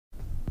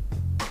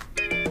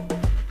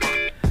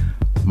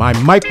My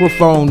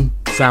microphone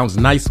sounds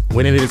nice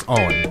when it is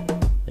on.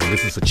 And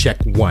this is a check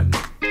one.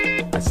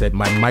 I said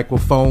my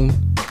microphone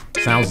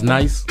sounds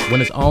nice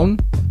when it's on.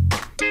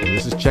 And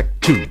this is check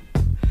two.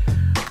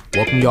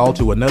 Welcome y'all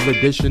to another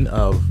edition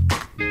of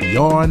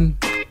Beyond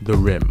the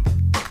Rim.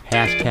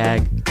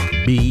 Hashtag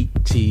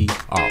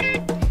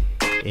BTR.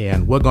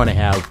 And we're going to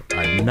have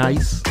a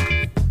nice,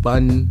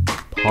 fun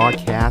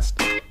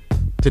podcast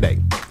today.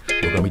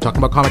 We're going to be talking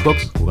about comic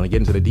books. We're going to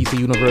get into the DC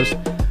universe,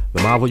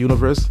 the Marvel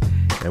universe,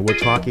 and we're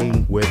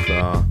talking with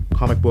a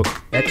comic book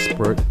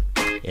expert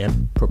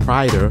and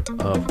proprietor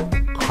of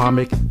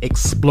Comic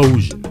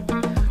Explosion,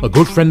 a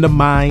good friend of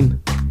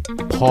mine,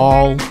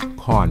 Paul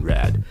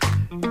Conrad.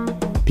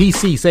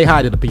 PC, say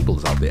hi to the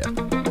peoples out there.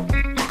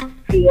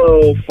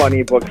 Hello,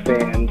 funny book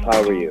fans.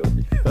 How are you?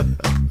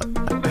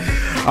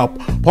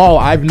 Paul,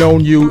 I've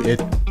known you,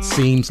 it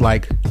seems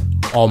like,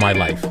 all my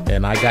life,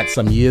 and I got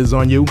some years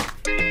on you,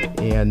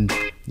 and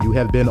you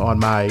have been on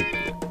my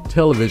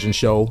television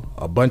show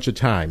a bunch of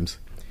times.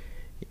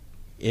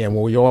 And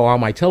when you're on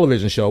my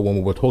television show,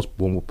 when we're supposed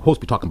to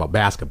be talking about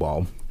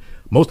basketball,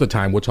 most of the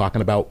time we're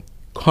talking about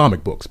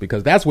comic books,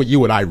 because that's what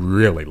you and I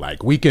really like.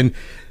 The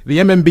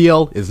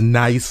MMBL is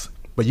nice,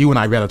 but you and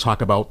I rather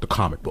talk about the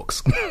comic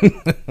books.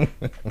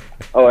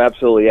 Oh,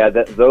 absolutely. Yeah,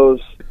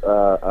 those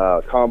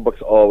comic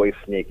books always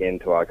sneak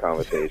into our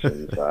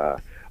conversations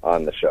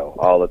on the show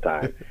all the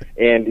time.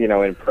 And,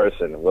 in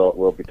person,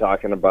 we'll be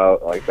talking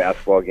about like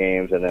basketball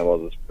games, and then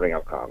we'll just bring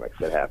up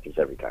comics. It happens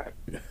every time.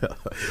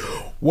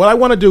 What I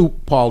want to do,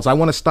 Paul, is I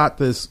want to start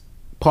this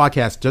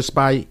podcast just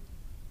by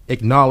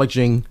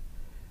acknowledging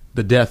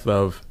the death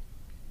of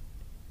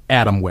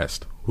Adam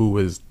West, who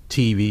was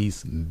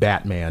TV's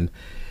Batman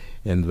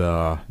in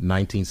the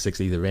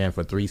 1960s. It ran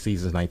for 3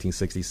 seasons,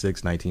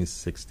 1966,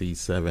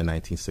 1967,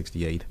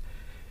 1968.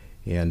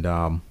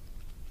 And,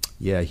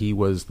 he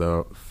was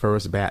the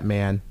first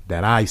Batman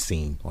that I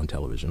seen on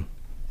television.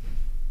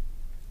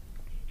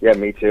 Yeah,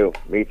 me too.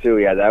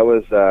 Yeah, that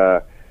was,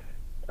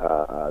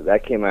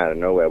 that came out of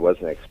nowhere. I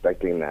wasn't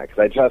expecting that, because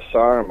I just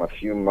saw him a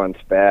few months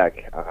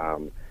back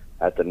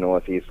at the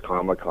Northeast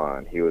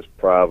Comic-Con. He was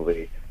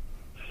probably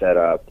set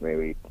up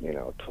maybe,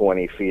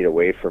 20 feet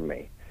away from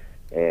me.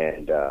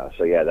 And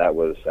that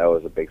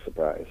was a big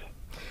surprise.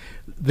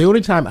 The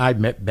only time I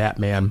met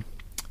Batman,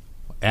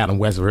 Adam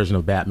West's version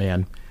of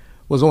Batman,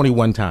 was only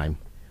one time.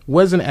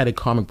 Wasn't at a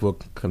comic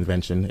book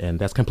convention, and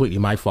that's completely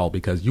my fault,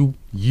 because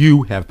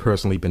you have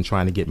personally been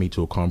trying to get me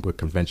to a comic book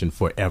convention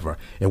forever.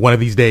 And one of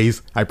these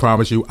days, I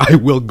promise you, I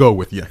will go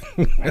with you.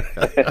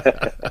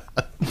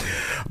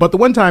 But the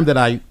one time that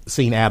I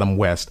seen Adam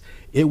West,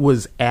 it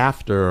was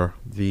after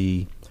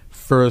the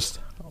first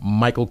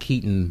Michael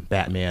Keaton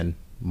Batman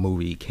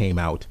movie came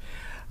out.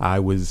 I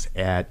was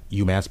at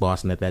UMass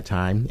Boston at that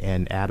time,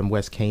 and Adam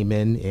West came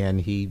in and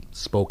he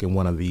spoke in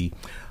one of the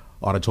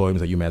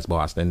auditoriums at UMass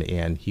Boston,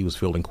 and he was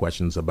fielding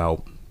questions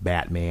about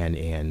Batman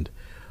and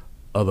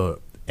other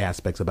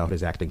aspects about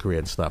his acting career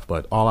and stuff.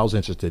 But all I was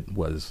interested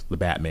was the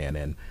Batman,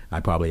 and I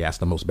probably asked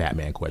the most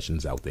Batman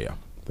questions out there.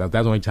 That's the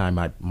only time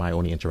my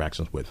only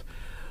interactions with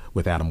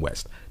Adam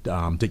West.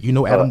 Did you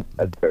know Adam?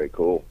 That's very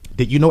cool.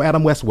 Did you know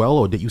Adam West well,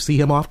 or did you see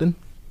him often?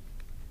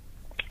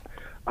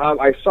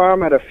 I saw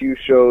him at a few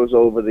shows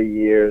over the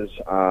years,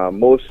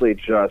 mostly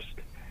just,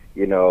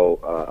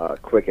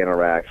 quick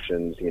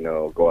interactions,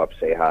 go up,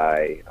 say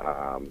hi,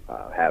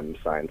 have him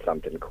sign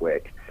something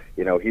quick.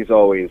 He's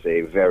always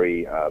a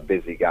very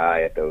busy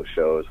guy at those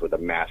shows with a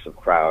massive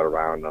crowd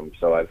around him,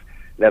 so I've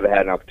never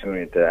had an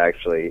opportunity to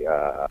actually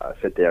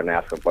sit there and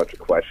ask a bunch of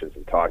questions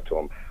and talk to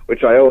him,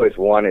 which I always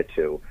wanted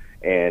to.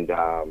 And,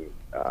 and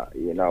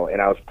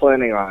I was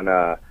planning on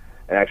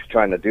actually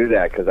trying to do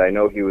that, because I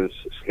know he was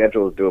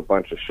scheduled to do a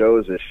bunch of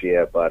shows this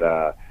year, but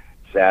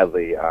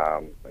sadly,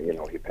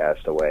 he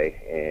passed away,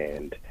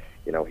 and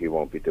he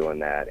won't be doing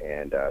that,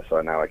 and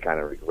so now I kind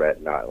of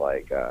regret not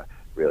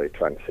really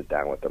trying to sit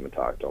down with him and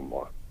talk to him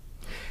more.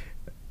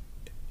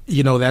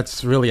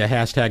 That's really a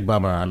hashtag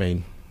bummer. I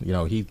mean,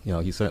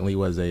 he certainly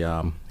was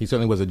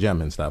a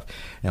gem and stuff.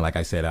 And like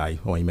I said, I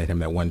only met him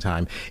that one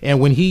time. And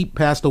when he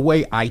passed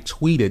away, I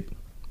tweeted,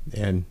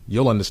 and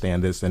you'll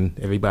understand this, and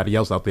everybody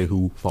else out there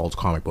who follows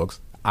comic books,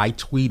 I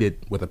tweeted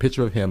with a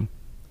picture of him,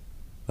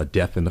 "A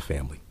death in the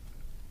family."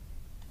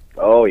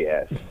 Oh,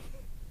 yes.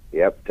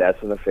 Yep, death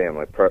in the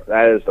family.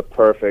 That is the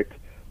perfect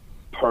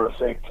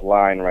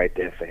line right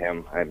there for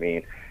him. I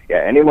mean,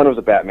 yeah, anyone who's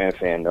a Batman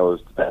fan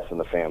knows death in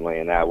the family,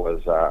 and that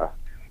was,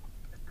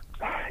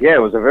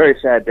 it was a very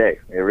sad day.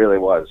 It really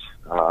was.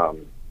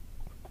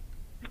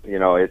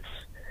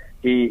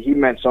 He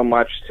meant so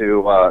much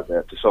to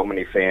so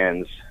many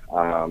fans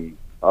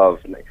of,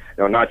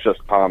 not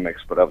just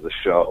comics, but of the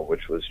show,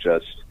 which was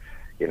just,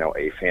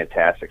 a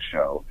fantastic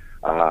show.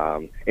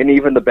 And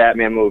even the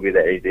Batman movie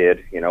that he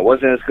did,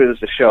 wasn't as good as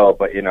the show,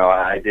 but,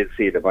 I did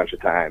see it a bunch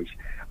of times.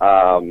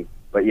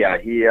 But yeah,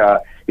 he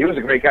was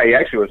a great guy. He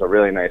actually was a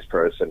really nice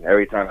person.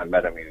 Every time I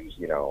met him, he was,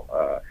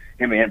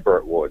 him and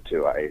Burt Ward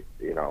too.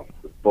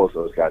 Both of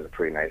those guys are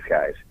pretty nice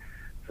guys.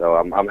 So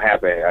I'm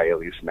happy I at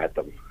least met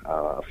them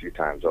a few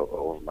times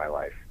over my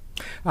life.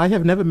 I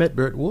have never met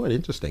Burt Ward.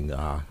 Interesting.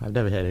 I've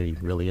never had any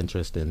really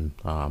interest in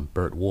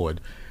Burt Ward.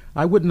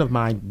 I wouldn't have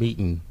mind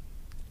meeting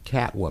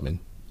Catwoman,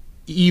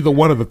 either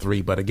one of the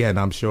three. But again,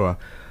 I'm sure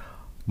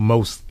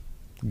most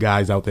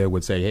guys out there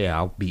would say, "Hey,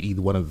 I'll beat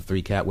either one of the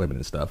three Catwomen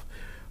and stuff."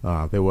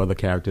 There were other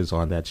characters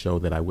on that show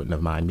that I wouldn't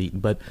have mind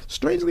meeting. But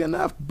strangely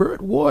enough,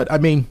 Burt Ward, I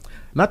mean,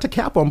 not to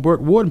cap on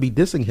Burt Ward and be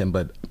dissing him,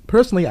 but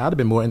personally, I'd have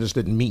been more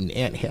interested in meeting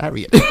Aunt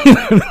Harriet.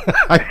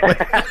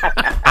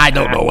 I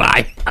don't know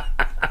why.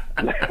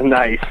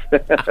 Nice.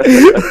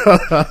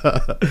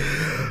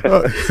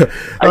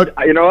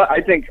 You know what?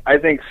 I think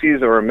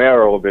Cesar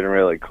Romero would have been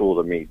really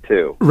cool to meet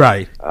too.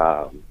 Right.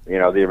 You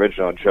know, the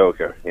original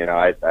Joker. You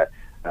know,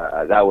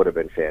 that would have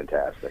been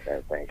fantastic.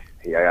 I think.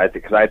 Yeah,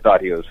 because I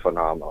thought he was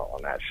phenomenal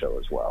on that show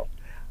as well.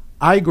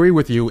 I agree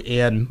with you.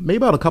 And maybe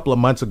about a couple of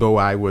months ago,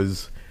 I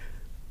was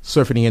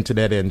surfing the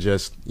internet and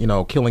just, you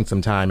know, killing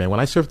some time. And when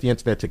I surfed the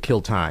internet to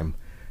kill time,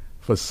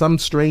 for some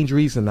strange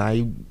reason,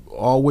 I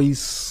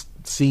always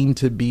seem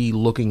to be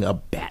looking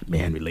up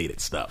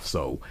Batman-related stuff.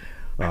 So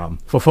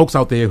for folks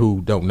out there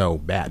who don't know,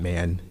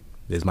 Batman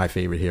is my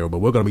favorite hero. But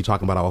we're going to be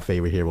talking about our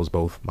favorite heroes,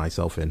 both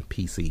myself and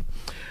PC.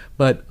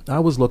 But I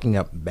was looking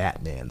up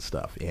Batman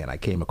stuff, and I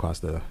came across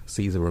the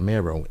Cesar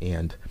Romero.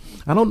 And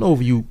I don't know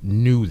if you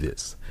knew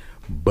this,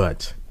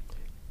 but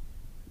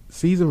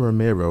Cesar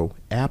Romero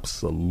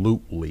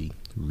absolutely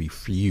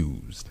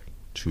refused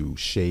to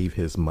shave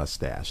his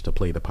mustache to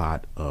play the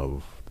part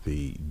of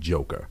the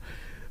Joker.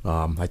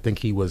 I think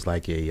he was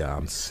like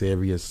a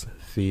serious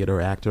theater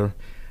actor.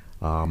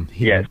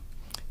 Yes.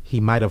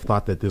 He might have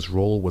thought that this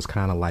role was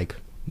kind of like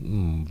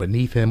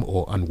beneath him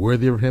or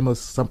unworthy of him or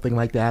something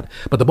like that.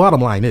 But the bottom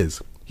line is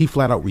he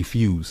flat out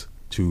refused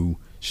to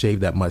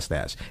shave that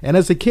mustache. And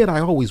as a kid, I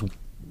always,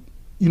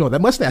 you know, that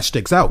mustache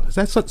sticks out.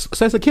 So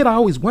as a kid, I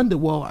always wondered,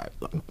 well, I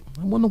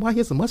wonder why he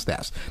has a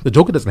mustache. The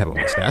Joker doesn't have a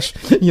mustache.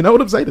 You know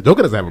what I'm saying? The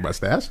Joker doesn't have a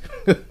mustache.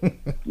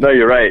 No,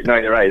 you're right.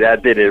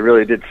 It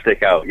really did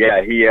stick out.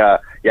 Yeah, he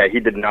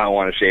did not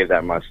want to shave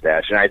that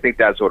mustache. And I think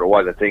that's what it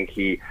was. I think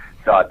he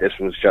thought this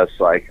was just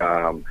like,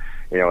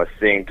 you know, a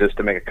thing just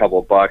to make a couple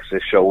of bucks.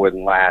 This show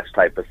wouldn't last,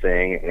 type of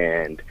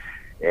thing.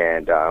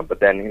 But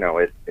then, you know,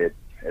 it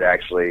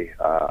actually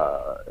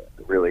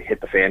really hit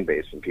the fan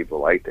base and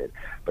people liked it.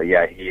 But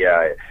yeah,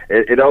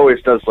 it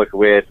always does look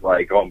weird,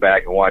 like going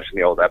back and watching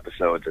the old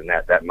episodes, and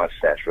that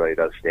mustache really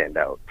does stand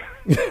out.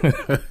 You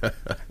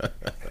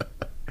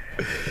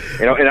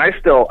know, and I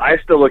still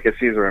look at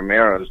Cesar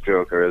Romero's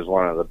Joker as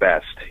one of the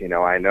best. You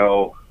know, I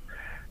know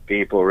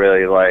people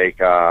really like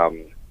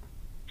the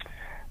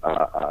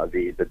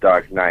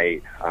Dark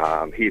Knight,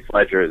 Heath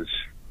Ledger's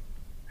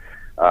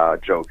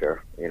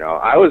Joker. You know,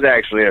 I was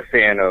actually a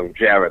fan of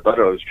Jared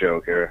Leto's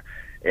Joker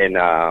in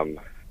the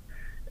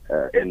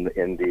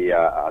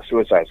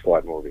Suicide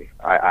Squad movie.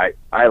 I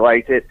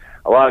liked it.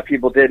 A lot of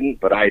people didn't,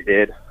 but I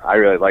did. I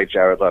really like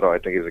Jared Leto. I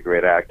think he's a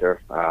great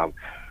actor. I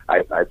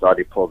thought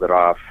he pulled it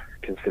off,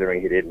 considering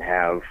he didn't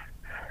have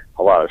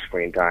a lot of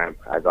screen time.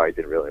 I thought he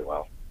did really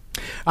well.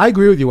 I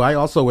agree with you. I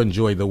also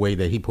enjoyed the way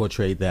that he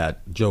portrayed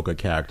that Joker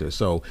character.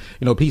 So,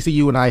 you know,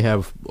 PCU and I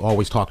have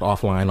always talked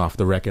offline, off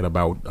the record,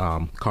 about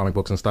comic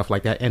books and stuff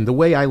like that. And the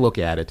way I look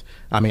at it,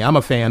 I mean, I'm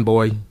a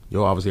fanboy.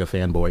 You're obviously a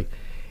fanboy.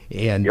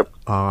 And, yep.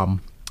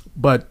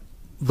 But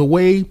the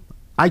way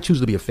I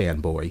choose to be a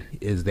fanboy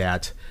is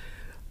that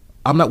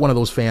I'm not one of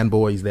those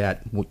fanboys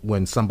that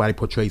when somebody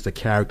portrays a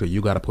character,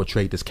 you got to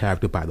portray this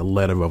character by the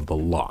letter of the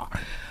law.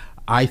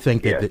 I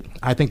think that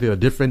I think there are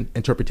different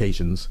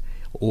interpretations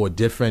or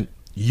different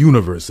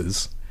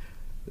universes.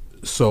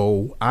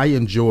 So I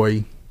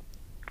enjoy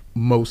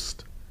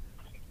most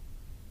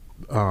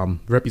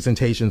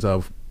representations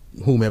of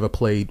whomever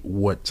played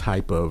what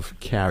type of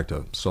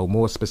character. So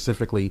more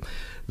specifically,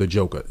 the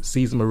Joker.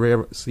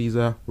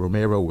 Cesar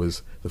Romero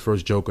was the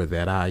first Joker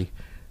that I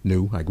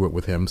knew. I grew up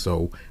with him,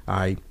 so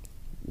I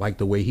liked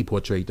the way he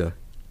portrayed the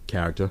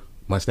character,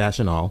 mustache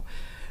and all.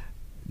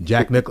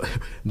 Jack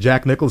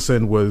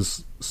Nicholson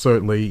was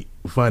certainly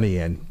funny,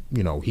 and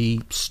you know,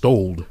 he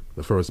stole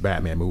the first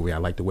Batman movie. I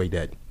like the way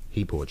that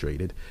he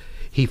portrayed it.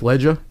 Heath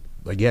Ledger,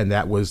 again,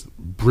 that was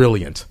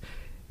brilliant,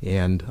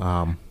 and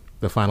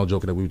the final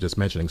Joker that we were just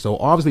mentioning. So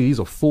obviously, these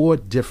are four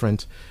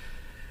different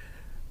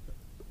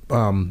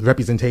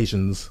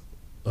representations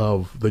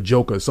of the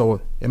Joker.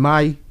 So in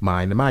my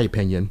mind, in my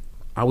opinion,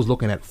 I was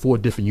looking at four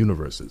different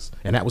universes,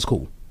 and that was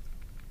cool.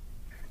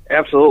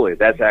 Absolutely,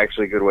 that's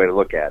actually a good way to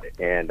look at it,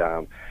 and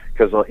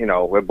because you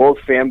know, we're both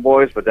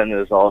fanboys, but then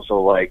there's also,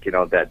 like, you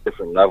know, that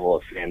different level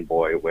of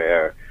fanboy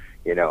where,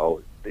 you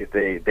know,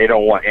 they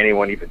don't want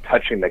anyone even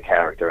touching the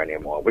character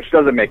anymore, which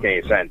doesn't make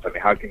any sense. I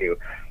mean, how can you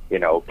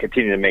know,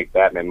 continue to make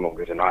Batman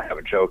movies and not have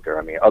a Joker?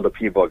 I mean, other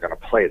people are going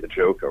to play the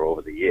Joker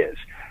over the years,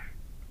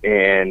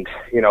 and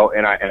you know,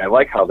 and I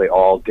like how they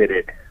all did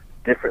it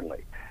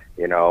differently.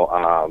 You know,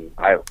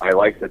 I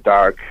like the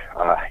dark,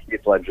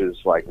 Heath Ledger's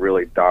like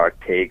really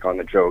dark take on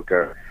the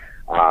Joker,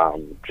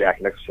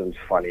 Jack Nicholson's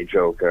funny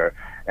Joker,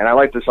 and I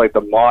like this, like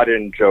the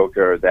modern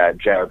Joker that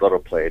Jared Leto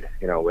played,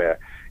 you know, where,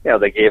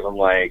 they gave him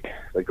like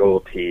the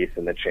gold teeth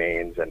and the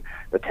chains and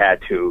the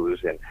tattoos,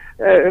 and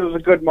it was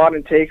a good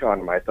modern take on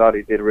him. I thought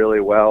he did really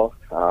well.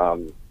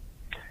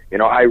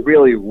 I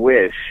really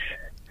wish,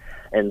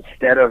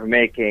 instead of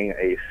making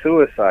a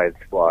Suicide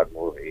Squad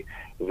movie,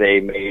 they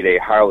made a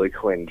Harley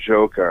Quinn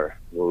Joker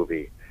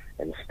movie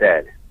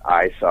instead.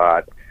 I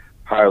thought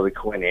Harley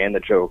Quinn and the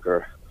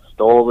Joker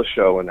stole the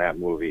show in that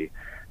movie.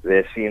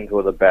 Their scenes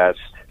were the best.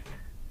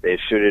 They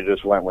should have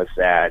just went with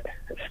that,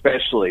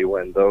 especially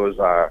when those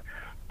are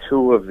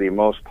two of the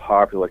most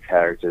popular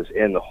characters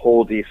in the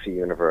whole DC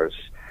universe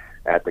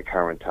at the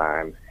current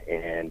time.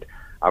 And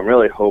I'm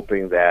really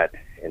hoping that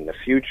in the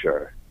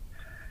future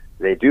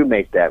they do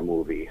make that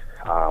movie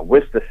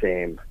with the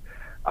same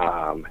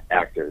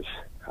actors.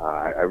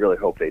 I really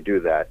hope they do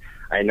that.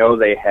 I know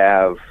they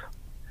have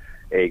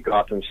a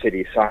Gotham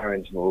City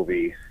Sirens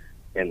movie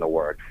in the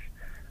works,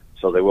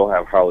 so they will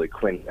have Harley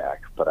Quinn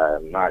back, but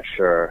I'm not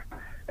sure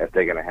if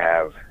they're going to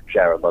have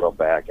Jared Leto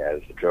back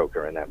as the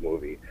Joker in that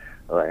movie.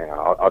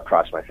 I'll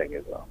cross my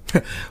fingers,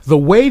 though. The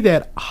way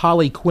that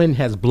Harley Quinn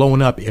has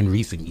blown up in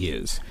recent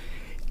years,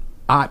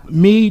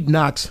 me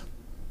not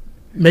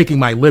making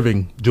my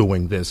living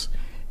doing this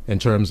in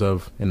terms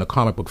of in the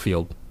comic book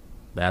field,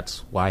 that's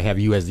why I have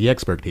you as the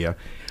expert here.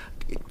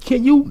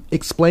 Can you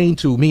explain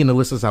to me and the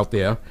listeners out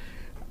there,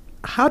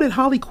 how did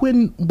Harley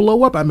Quinn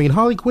blow up? I mean,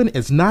 Harley Quinn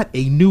is not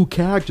a new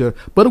character,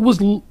 but it was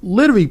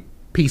literally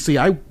PC.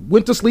 I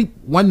went to sleep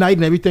one night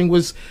and everything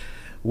was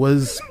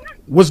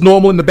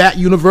normal in the Bat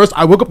universe.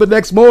 I woke up the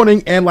next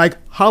morning and like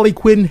Harley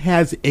Quinn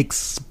has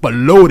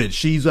exploded.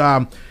 She's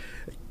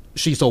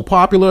so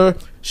popular.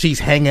 She's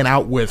hanging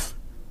out with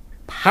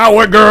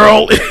Power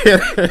Girl.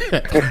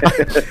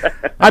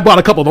 I bought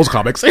a couple of those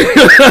comics. Yeah,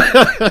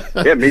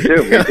 me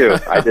too.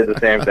 I did the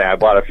same thing. I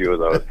bought a few of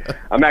those.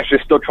 I'm actually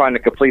still trying to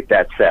complete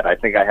that set. I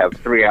think I have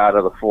 3 out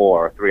of the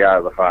 4, 3 out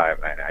of the 5.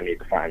 I need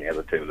to find the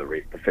other 2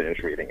 to finish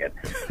reading it.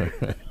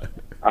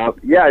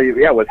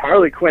 Yeah. With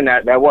Harley Quinn,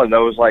 that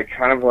was like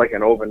kind of like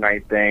an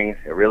overnight thing.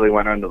 It really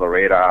went under the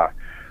radar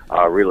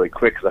really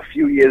quick. 'Cause a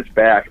few years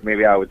back,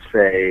 maybe I would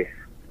say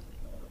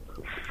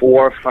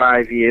 4 or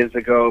 5 years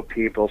ago,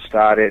 people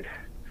started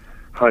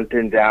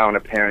hunting down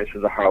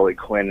appearances of Harley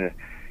Quinn,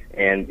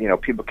 and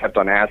people kept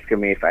on asking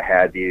me if I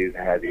had these,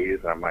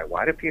 and I'm like,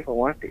 why do people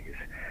want these?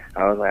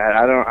 I was like,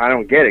 I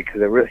don't get it,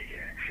 because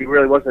she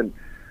really wasn't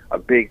a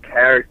big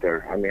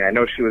character. I mean, I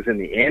know she was in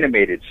the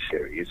animated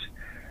series,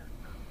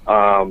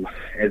 and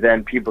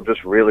then people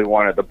just really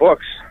wanted the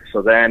books.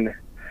 So then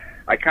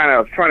I kind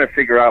of was trying to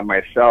figure out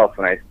myself,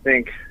 and I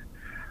think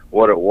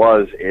what it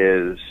was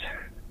is,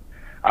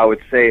 I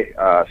would say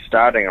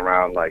starting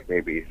around like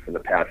maybe from the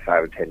past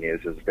 5 or 10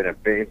 years, there's been a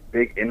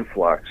big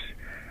influx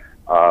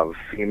of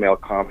female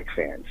comic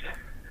fans,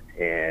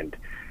 and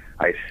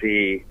I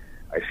see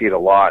it a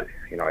lot.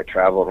 I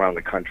travel around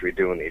the country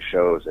doing these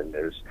shows, and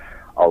there's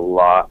a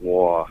lot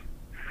more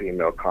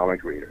female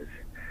comic readers,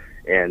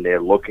 and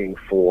they're looking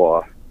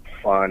for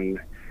fun,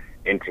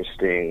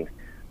 interesting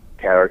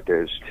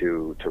characters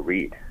to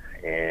read,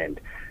 and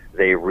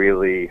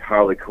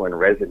Harley Quinn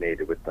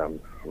resonated with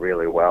them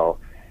really well.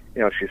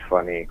 She's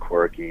funny,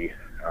 quirky.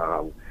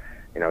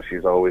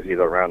 She's always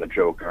either around the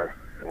Joker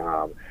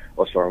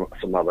or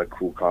some other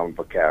cool comic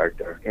book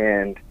character.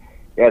 And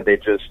yeah,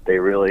 it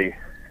really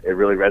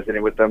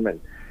resonated with them.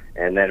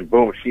 And then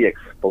boom, she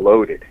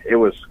exploded. It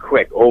was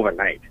quick,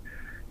 overnight.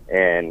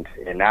 And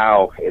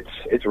now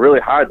it's really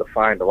hard to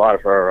find a lot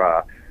of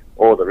her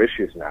older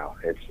issues now.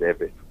 They're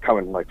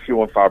coming like few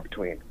and far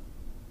between.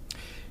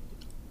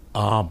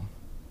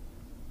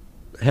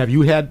 Have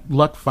you had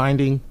luck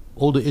finding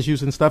older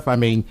issues and stuff? I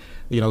mean,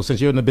 since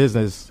you're in the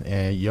business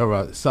and you're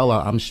a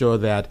seller, I'm sure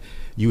that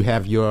you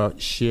have your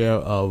share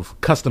of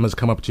customers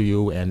come up to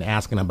you and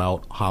asking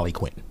about Harley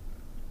Quinn.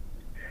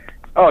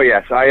 Oh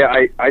yes,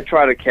 I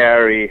try to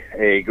carry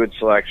a good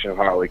selection of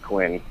Harley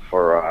Quinn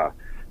for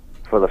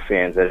the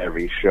fans at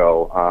every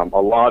show.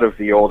 A lot of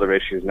the older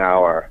issues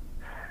now are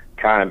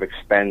kind of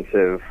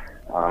expensive.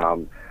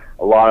 A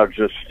lot of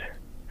just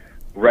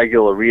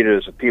regular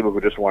readers, people who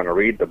just want to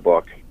read the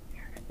book,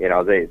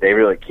 they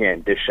really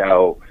can't dish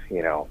out,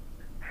 $50,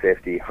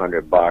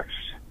 $100,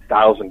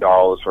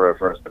 $1,000 for a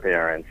first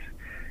appearance.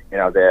 They're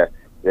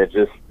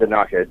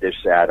not going to dish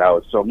that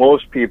out. So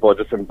most people are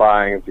just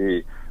buying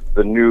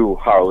the new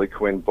Harley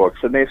Quinn books,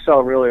 and they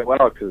sell really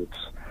well because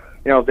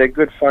they're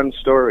good, fun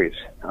stories.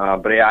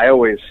 But yeah, I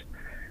always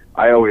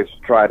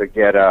try to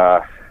get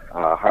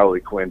Harley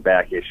Quinn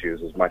back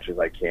issues as much as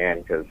I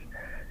can, because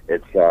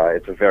it's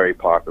a very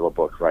popular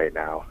book right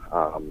now.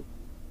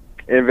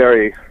 And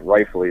very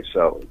rightfully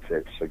so.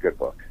 It's a good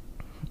book.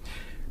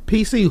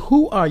 PC,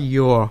 who are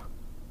your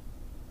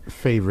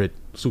favorite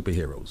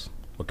superheroes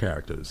or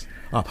characters?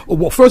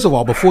 Well, first of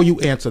all, before you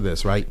answer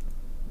this, right,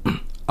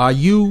 are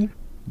you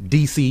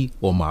DC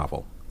or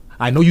Marvel?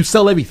 I know you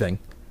sell everything,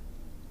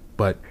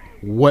 but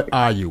what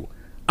are you?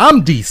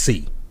 I'm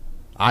DC.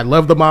 I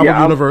love the Marvel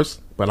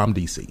universe, but I'm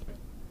DC.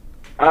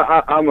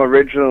 I'm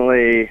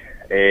originally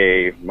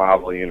a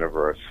Marvel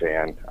Universe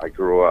fan. I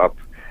grew up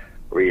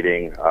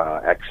reading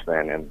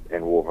X-Men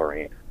and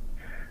Wolverine.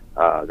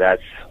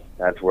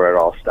 That's where it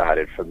all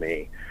started for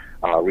me.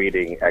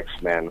 Reading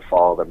X-Men,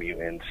 Fall of the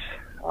Mutants,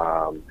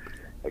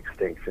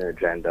 Extinction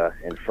Agenda,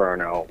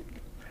 Inferno.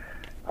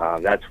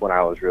 That's when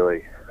I was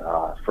really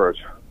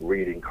first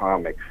reading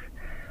comics.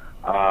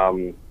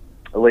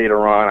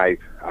 Later on,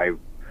 I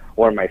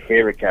one of my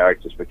favorite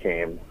characters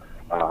became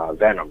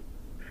Venom.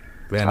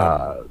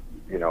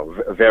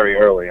 Very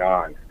early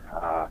on,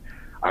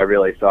 I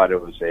really thought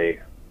it was a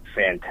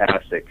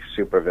fantastic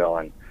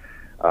supervillain,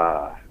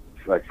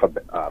 like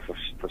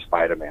for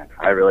Spider-Man.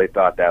 I really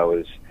thought that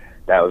was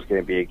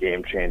going to be a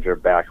game changer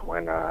back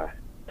when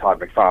Todd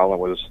McFarlane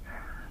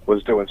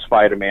was doing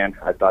Spider-Man.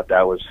 I thought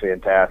that was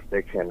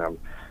fantastic, and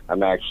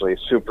I'm actually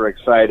super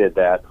excited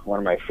that one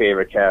of my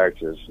favorite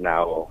characters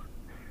now,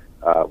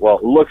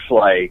 it looks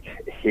like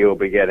he will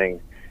be getting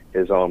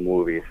his own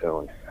movie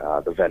soon,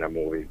 the Venom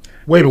movie.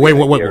 Wait,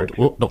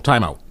 no,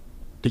 time out.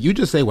 Did you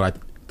just say did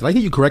I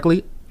hear you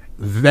correctly?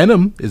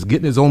 Venom is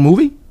getting his own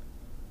movie?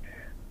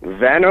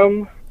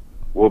 Venom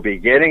will be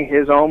getting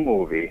his own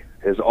movie,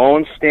 his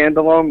own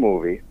standalone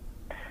movie.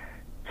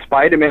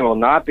 Spider-Man will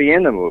not be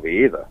in the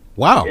movie either.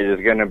 Wow. It is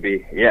going to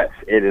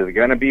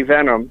be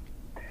Venom.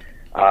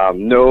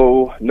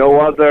 No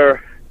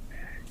other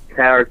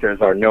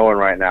characters are known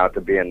right now to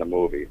be in the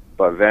movie,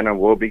 but Venom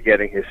will be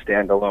getting his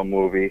standalone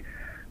movie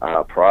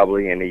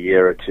probably in a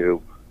year or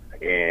two,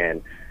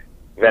 and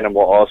Venom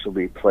will also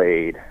be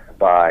played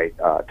by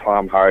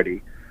Tom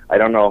Hardy. I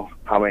don't know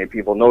how many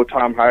people know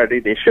Tom Hardy.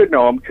 They should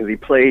know him because he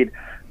played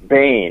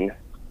Bane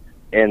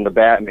in the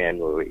Batman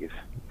movies.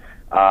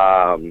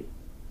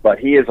 But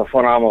he is a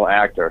phenomenal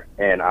actor,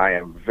 and I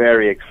am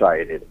very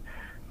excited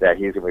that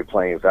he's going to be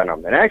playing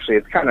Venom. And actually,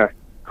 it's kind of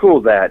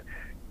cool that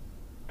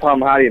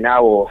Tom Hardy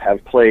now will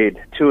have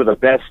played two of the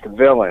best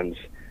villains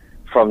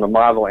from the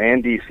Marvel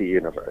and DC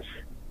universe,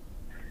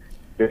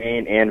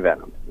 Bane and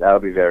Venom. That'll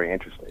be very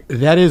interesting.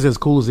 That is as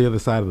cool as the other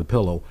side of the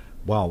pillow.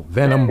 Wow,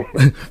 Venom,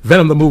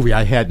 Venom the movie.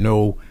 I had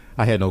no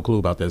clue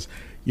about this.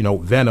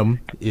 Venom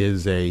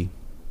is a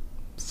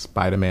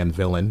Spider-Man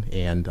villain,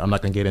 and I'm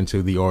not going to get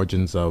into the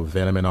origins of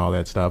Venom and all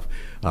that stuff,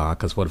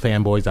 because for the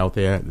fanboys out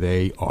there,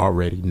 they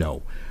already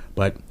know.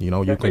 But you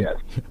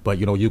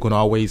can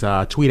always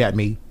tweet at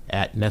me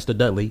at Nestor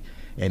Dudley,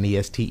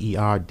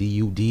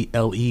 NESTERDUDLEY,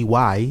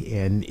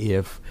 and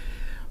if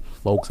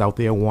folks out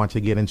there want to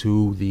get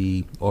into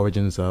the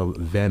origins of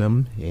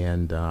Venom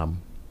and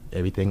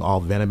everything,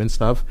 all Venom and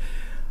stuff,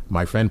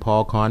 my friend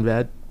Paul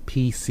Conrad,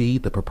 PC,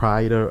 the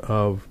proprietor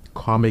of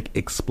Comic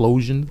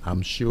Explosion,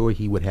 I'm sure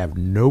he would have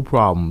no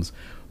problems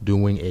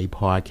doing a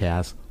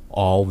podcast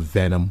all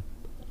Venom,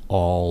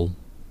 all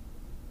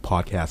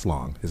podcast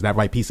long. Is that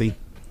right, PC?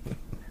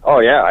 Oh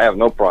yeah, I have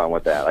no problem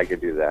with that. I could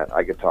do that.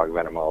 I could talk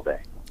Venom all day.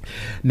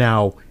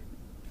 Now,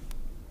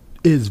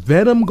 is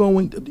Venom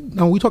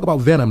we talk about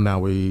Venom now,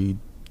 we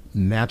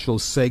natural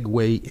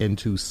segue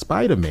into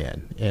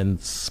Spider-Man, and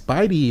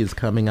Spidey is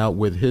coming out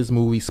with his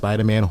movie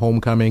Spider-Man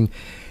Homecoming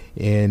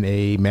in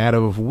a matter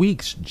of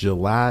weeks,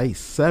 July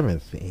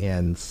 7th,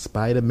 and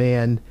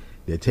Spider-Man,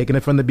 they're taking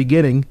it from the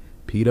beginning,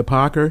 Peter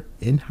Parker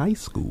in high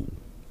school.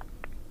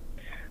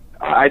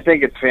 I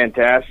think it's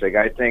fantastic.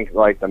 I think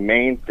the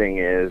main thing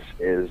is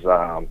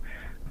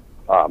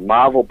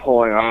Marvel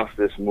pulling off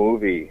this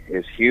movie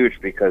is huge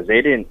because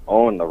they didn't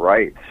own the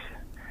rights.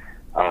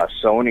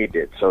 Sony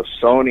did. So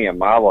Sony and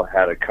Marvel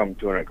had to come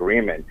to an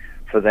agreement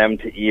for them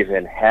to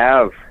even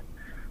have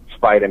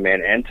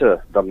Spider-Man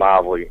enter the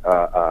Marvel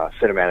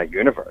cinematic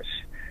universe.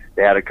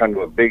 They had to come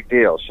to a big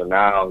deal. So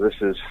now this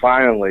is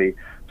finally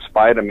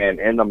Spider-Man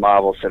in the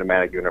Marvel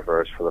cinematic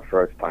universe for the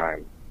first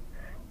time.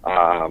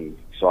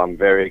 So I'm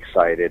very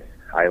excited.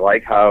 I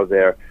like how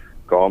they're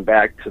going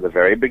back to the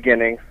very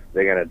beginning.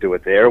 They're going to do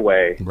it their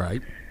way.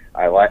 Right.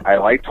 I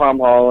like Tom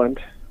Holland.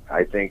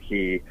 I think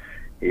he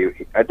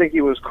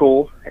was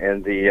cool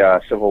in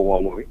the Civil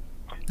War movie.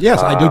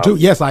 Yes, I do too.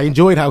 Yes, I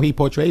enjoyed how he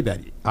portrayed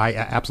that. I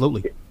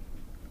absolutely.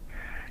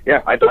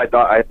 Yeah, I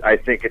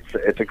think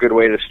it's a good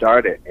way to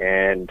start it,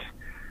 and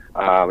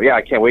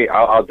I can't wait.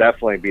 I'll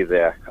definitely be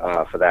there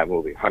for that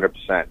movie,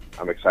 100%.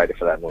 I'm excited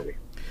for that movie.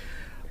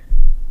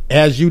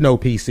 As you know,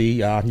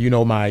 PC, you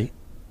know my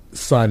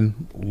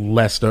son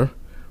Lester,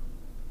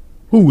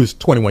 who is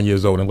 21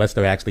 years old, and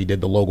Lester actually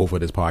did the logo for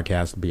this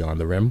podcast, Beyond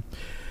the Rim.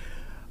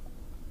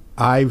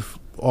 I've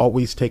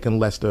always taken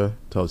Lester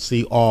to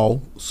see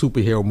all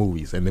superhero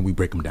movies, and then we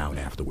break them down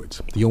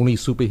afterwards. The only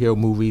superhero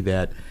movie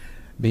that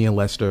me and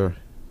Lester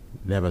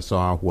never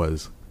saw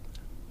was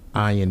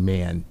Iron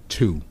Man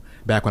 2.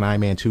 Back when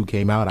Iron Man 2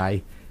 came out,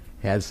 I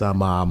had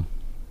some,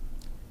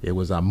 it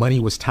was money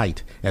was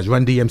tight. As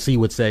Run DMC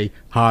would say,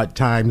 hard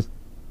times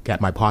got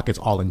my pockets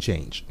all in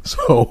change.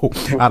 So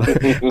I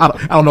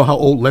don't know how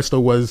old Lester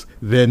was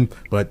then,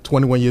 but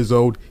 21 years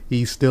old,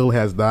 he still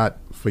has not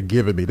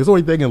forgiven me. This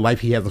only thing in life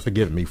he hasn't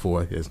forgiven me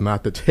for is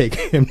not to take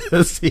him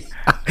to see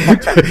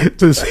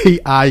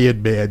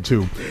Iron Man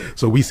 2.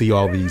 So we see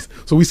all these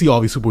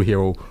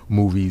superhero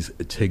movies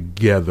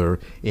together,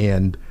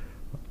 and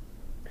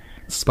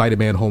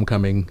Spider-Man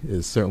Homecoming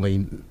is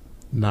certainly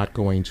not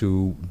going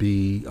to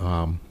be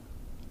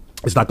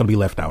it's not going to be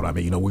left out. I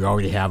mean, we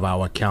already have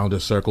our calendar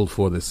circled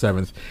for the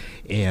 7th,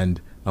 and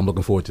I'm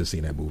looking forward to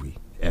seeing that movie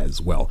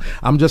as well.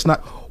 I'm just not.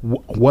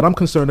 What I'm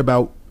concerned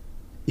about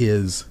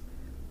is,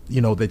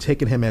 they're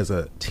taking him as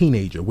a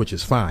teenager, which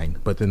is fine,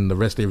 but then the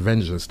rest of the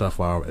Avengers and stuff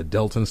are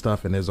adults and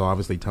stuff, and there's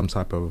obviously some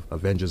type of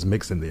Avengers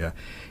mix in there.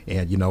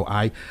 And,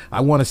 I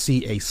want to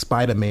see a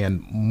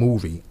Spider-Man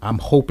movie. I'm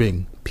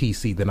hoping,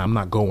 PC, that I'm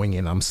not going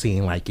and I'm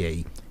seeing like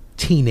a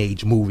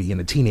teenage movie and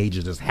the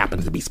teenager just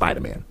happens to be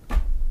Spider-Man.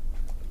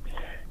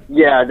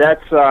 Yeah,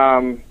 that's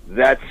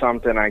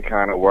something I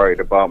kind of worried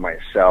about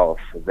myself,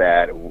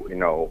 that,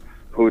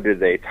 who did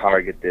they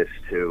target this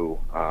to?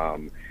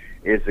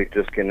 Is it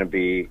just going to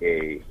be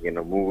a,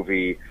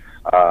 movie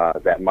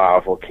that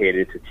Marvel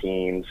catered to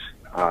teens?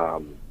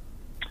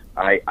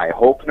 I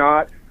hope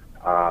not.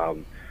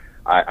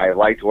 I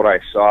liked what I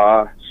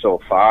saw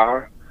so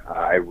far.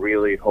 I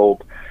really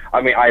hope.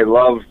 I mean, I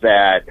love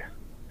that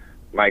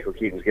Michael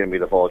Keaton's going to be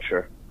the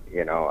Vulture.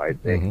 I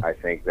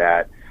think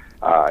that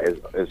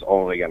is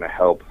only going to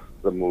help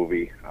the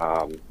movie,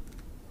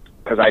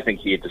 because I think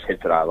he just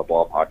hits it out of the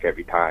ballpark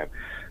every time.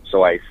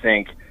 So I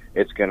think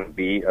it's going to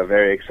be a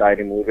very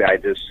exciting movie. I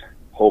just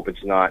hope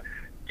it's not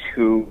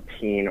too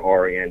teen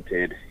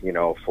oriented,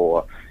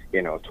 for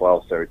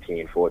 12,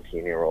 13,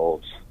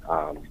 14-year-olds.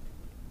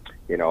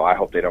 I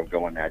hope they don't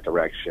go in that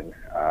direction.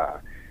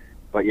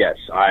 But yes,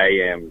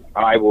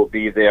 I will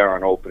be there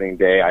on opening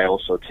day. I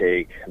also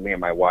take me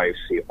and my wife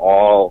see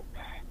all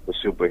the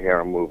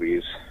superhero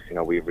movies.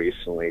 We've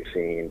recently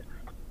seen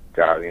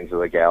Guardians of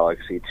the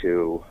Galaxy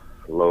 2,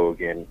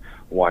 Logan,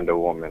 Wonder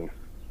Woman.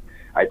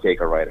 I take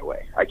her right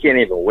away. I can't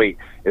even wait.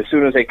 As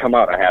soon as they come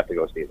out, I have to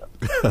go see them.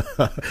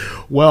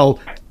 Well,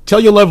 tell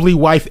your lovely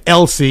wife,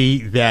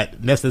 Elsie,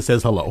 that Nestor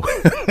says hello.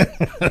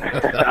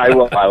 I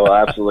will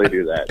absolutely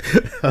do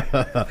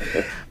that.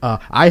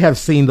 I have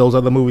seen those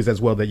other movies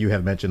as well that you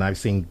have mentioned. I've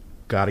seen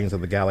Guardians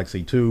of the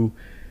Galaxy 2.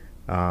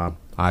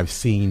 I've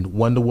seen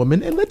Wonder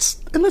Woman, and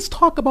let's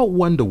talk about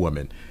Wonder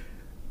Woman.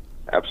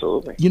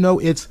 Absolutely.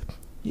 It's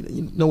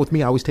with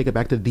me, I always take it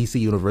back to the DC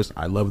universe.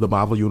 I love the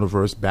Marvel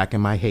universe. Back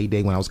in my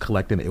heyday when I was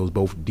collecting, it was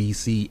both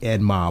DC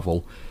and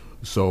Marvel.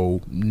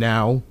 So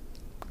now,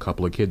 a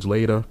couple of kids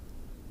later,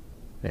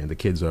 and the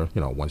kids are,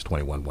 one's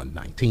 21, one's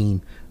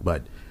 19,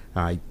 but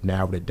I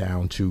narrowed it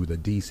down to the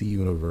DC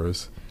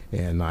universe,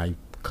 and I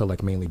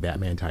collect mainly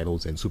Batman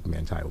titles and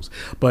Superman titles.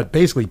 But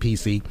basically,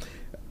 PC,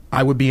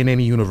 I would be in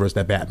any universe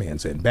that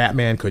Batman's in.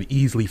 Batman could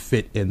easily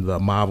fit in the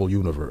Marvel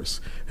universe.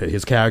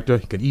 His character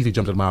could easily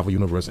jump to the Marvel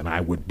universe, and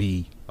I would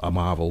be a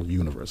Marvel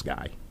universe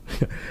guy.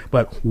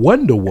 But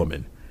Wonder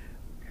Woman,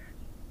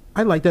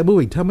 I like that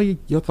movie. Tell me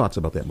your thoughts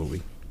about that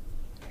movie.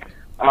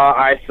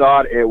 I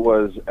thought it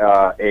was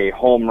a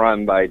home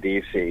run by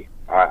DC.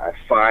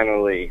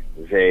 Finally,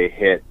 they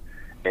hit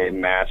a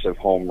massive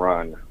home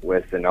run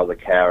with another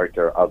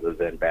character other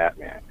than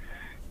Batman.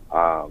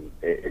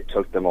 It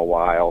took them a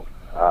while.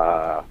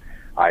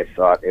 I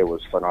thought it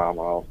was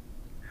phenomenal.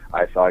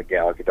 I thought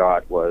Gal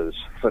Gadot was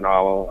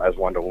phenomenal as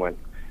Wonder Woman.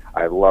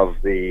 I love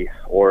the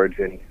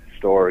origin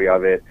story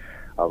of it.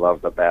 I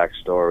love the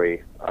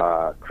backstory.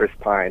 Chris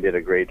Pine did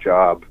a great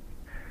job.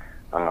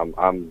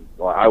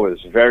 I was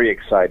very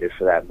excited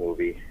for that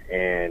movie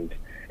and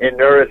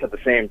nervous at the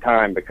same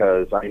time,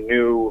 because I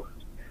knew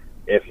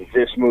if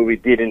this movie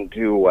didn't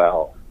do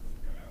well,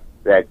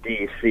 that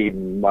DC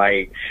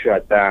might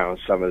shut down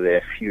some of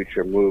their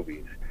future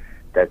movies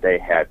that they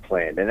had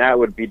planned. And that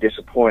would be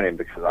disappointing,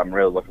 because I'm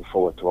really looking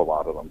forward to a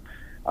lot of them.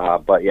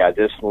 But yeah,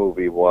 this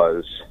movie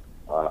was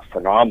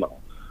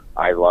phenomenal.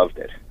 I loved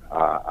it.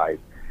 And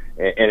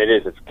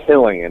it's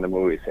killing in the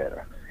movie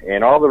theater.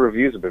 And all the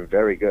reviews have been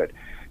very good.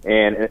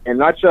 And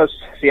not just,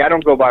 I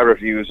don't go by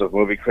reviews of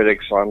movie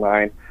critics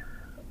online.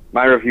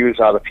 My reviews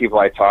are the people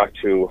I talk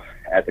to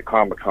at the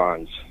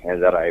Comic-Cons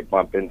and that I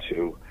bump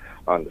into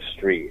on the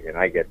street, and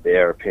I get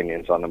their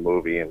opinions on the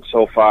movie. And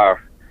so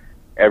far,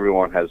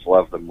 everyone has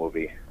loved the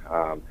movie,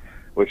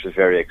 which is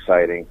very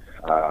exciting.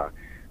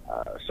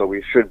 So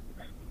we should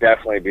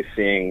definitely be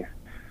seeing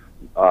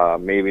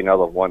maybe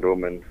another Wonder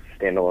Woman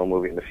standalone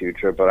movie in the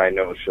future, but I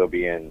know she'll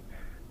be in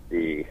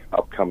the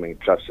upcoming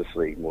Justice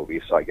League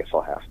movie, so I guess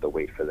I'll have to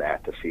wait for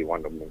that to see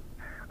Wonder Woman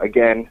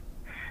again.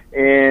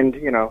 And,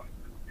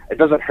 it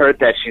doesn't hurt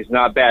that she's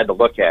not bad to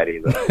look at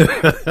either.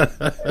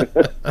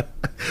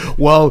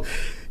 Well,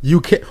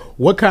 you can.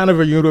 What kind of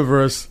a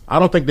universe? I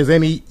don't think there's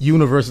any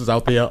universes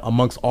out there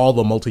amongst all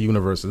the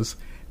multi-universes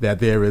that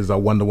there is a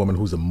Wonder Woman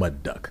who's a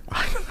mud duck.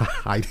 No,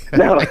 I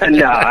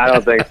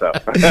don't think so.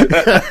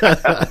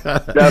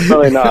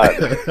 Definitely not.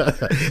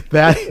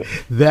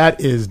 That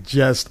is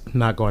just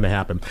not going to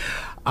happen.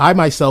 I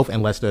myself,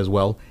 and Lester as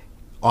well,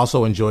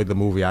 also enjoyed the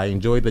movie. I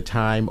enjoyed the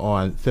time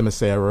on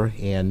Themyscira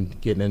and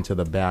getting into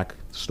the back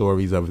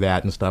stories of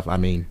that and stuff. I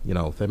mean,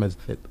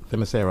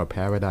 Themyscira,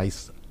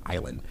 Paradise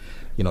Island.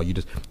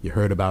 You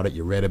heard about it,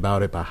 you read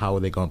about it, but how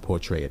are they going to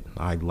portray it?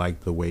 I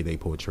liked the way they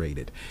portrayed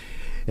it.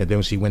 And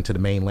then she went to the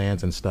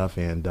mainlands and stuff,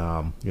 and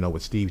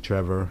with Steve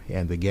Trevor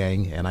and the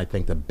gang. And I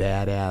think the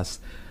badass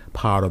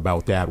part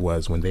about that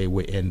was when they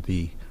were in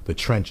the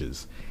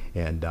trenches,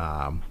 and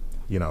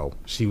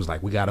she was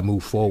like, "We got to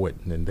move forward,"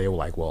 and they were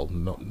like, "Well,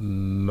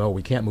 no,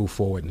 we can't move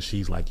forward," and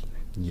she's like,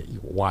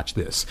 "Watch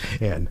this,"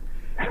 and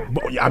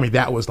I mean,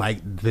 that was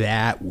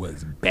bad.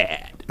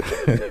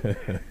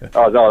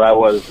 Oh no, that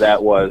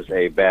was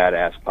a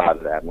badass part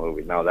of that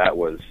movie. No, that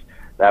was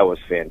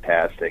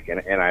fantastic,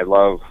 and I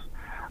loved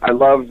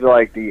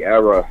like the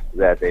era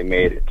that they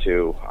made it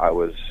to. I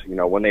was,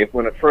 when they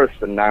first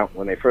announced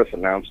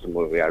the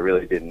movie, I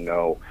really didn't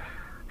know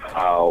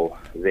how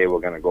they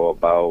were going to go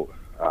about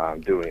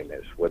doing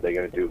this. Were they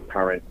going to do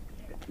current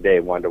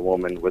day Wonder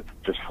Woman with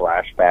just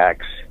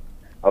flashbacks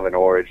of an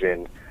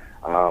origin?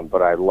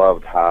 But I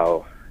loved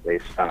how they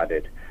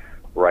started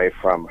right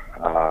from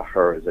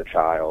her as a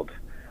child,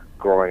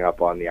 growing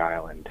up on the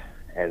island,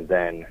 and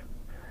then,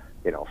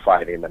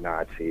 fighting the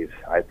Nazis.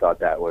 I thought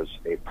that was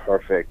a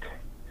perfect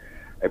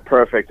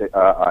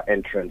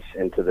entrance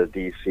into the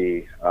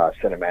DC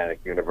cinematic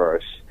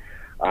universe,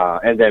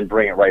 and then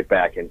bring it right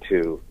back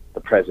into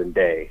the present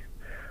day.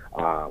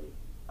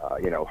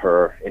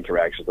 Her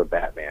interactions with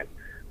Batman.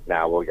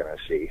 Now we're going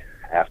to see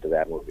after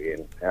that movie,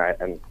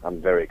 and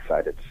I'm very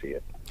excited to see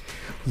it.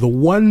 The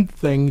one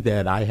thing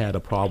that I had a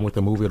problem with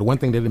the movie, the one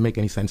thing that didn't make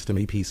any sense to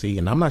me, PC,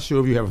 and I'm not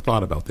sure if you ever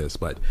thought about this,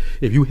 but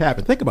if you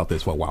haven't, think about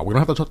this for a while. We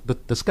don't have to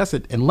discuss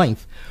it in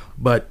length,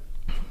 but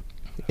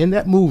in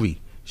that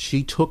movie,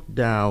 she took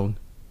down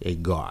a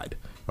god,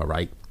 all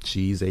right?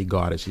 She's a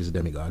goddess, she's a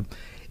demigod,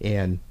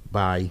 and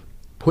by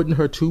putting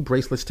her two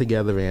bracelets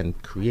together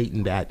and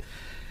creating that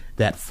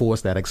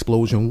force, that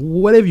explosion,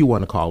 whatever you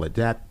want to call it,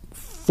 that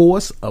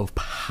force of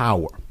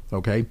power,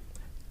 okay?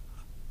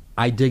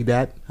 I dig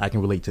that. I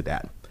can relate to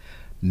that.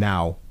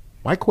 Now,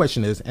 my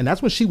question is, and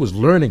that's when she was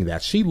learning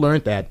that. She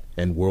learned that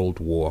in World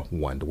War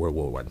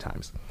I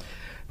times.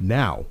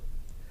 Now,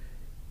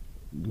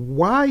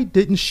 why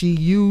didn't she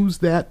use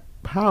that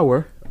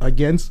power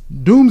against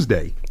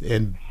Doomsday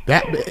and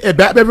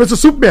Batman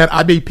versus Superman?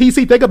 I mean,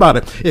 PC, think about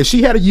it. If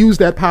she had to use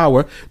that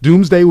power,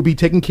 Doomsday would be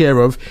taken care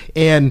of,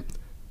 and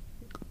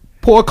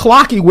poor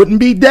Clocky wouldn't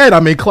be dead.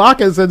 I mean,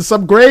 Clark is in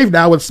some grave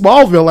now in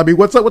Smallville. I mean,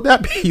 what's up with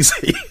that,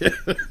 PC?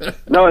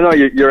 No,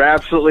 you're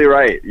absolutely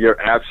right.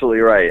 You're absolutely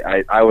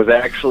right. I was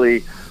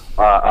actually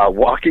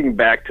walking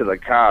back to the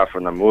car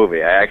from the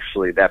movie.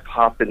 That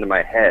popped into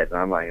my head, and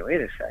I'm like,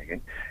 wait a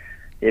second.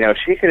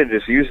 She could have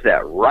just used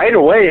that right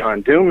away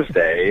on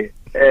Doomsday,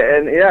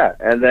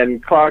 and then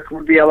Clark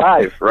would be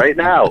alive right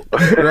now.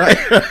 Right.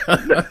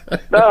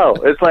 No,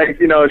 it's like,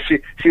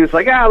 she was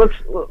like,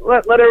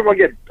 let everyone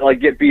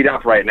get beat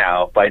up right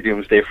now by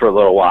Doomsday for a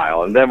little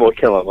while, and then we'll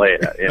kill him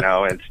later,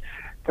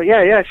 But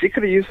yeah, she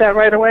could have used that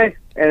right away,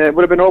 and it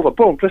would have been over.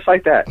 Boom, just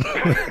like that.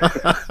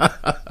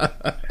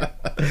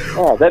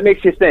 Oh, that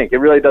makes you think. It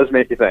really does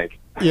make you think.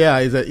 Yeah,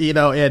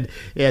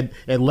 and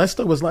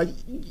Lester was like,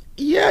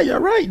 yeah, you're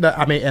right.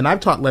 I mean, and I've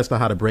taught Lester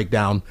how to break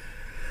down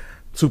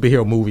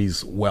superhero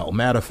movies well.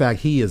 Matter of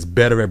fact, he is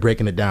better at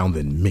breaking it down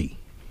than me.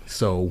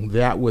 So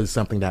that was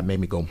something that made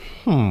me go,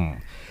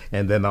 And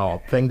then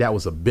the thing that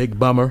was a big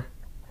bummer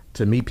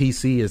to me,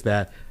 PC, is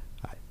that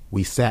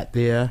we sat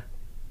there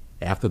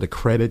after the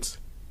credits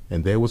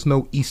and there was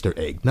no Easter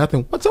egg.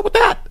 Nothing. What's up with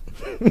that?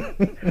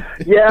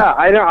 Yeah,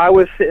 I know. I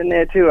was sitting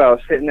there too. I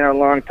was sitting there a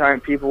long time.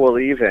 People were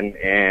leaving,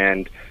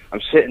 and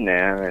I'm sitting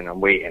there and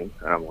I'm waiting,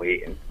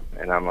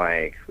 and I'm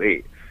like,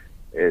 wait,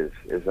 is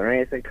there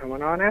anything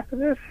coming on after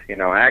this?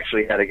 I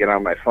actually had to get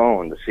on my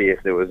phone to see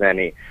if there was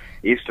any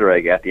Easter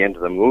egg at the end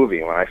of the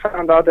movie. When I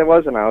found out there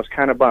wasn't, I was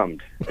kind of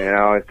bummed.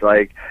 It's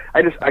like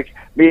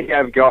maybe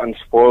I've gotten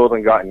spoiled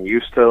and gotten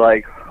used to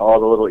like all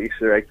the little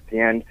Easter eggs at the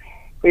end.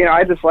 But,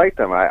 I just like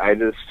them.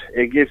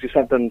 It gives you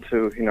something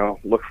to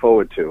look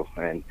forward to,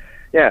 and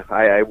yeah,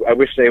 I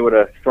wish they would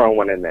have thrown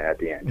one in there at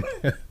the end.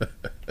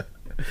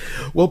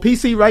 Well,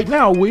 PC, right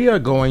now we are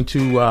going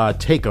to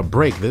take a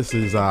break. This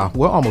is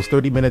we're almost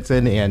 30 minutes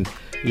in, and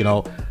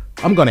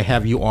I'm going to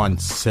have you on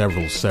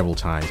several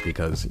times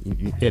because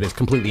it is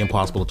completely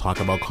impossible to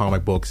talk about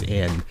comic books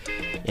in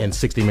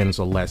 60 minutes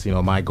or less.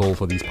 My goal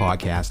for these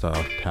podcasts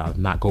are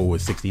not go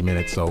with 60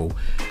 minutes, so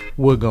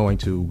we're going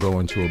to go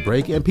into a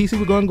break. And PC,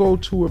 we're going to go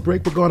to a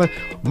break.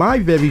 My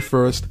very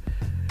first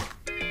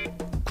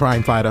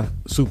crime fighter,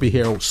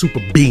 superhero,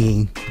 super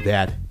being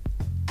that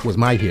was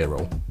my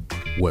hero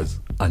was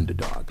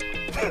Underdog.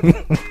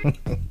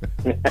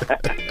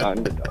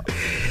 Underdog.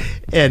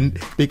 And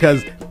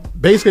because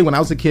basically when I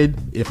was a kid,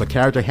 if a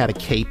character had a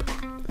cape,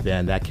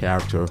 then that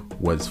character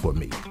was for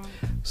me.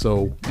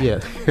 So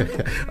yeah,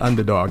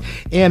 Underdog.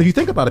 And if you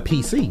think about a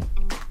PC,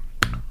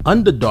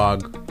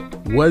 Underdog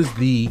was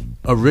the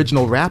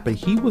original rapper.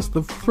 He was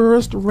the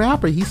first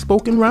rapper. He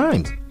spoke in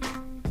rhymes.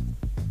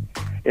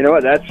 You know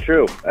what? That's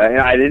true.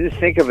 I didn't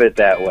think of it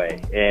that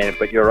way,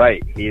 but you're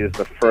right. He is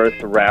the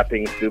first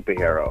rapping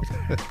superhero.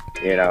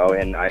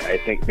 And I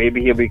think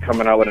maybe he'll be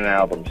coming out with an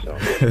album soon.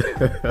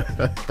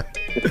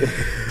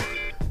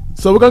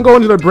 So we're going to go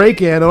into the break,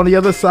 and on the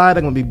other side,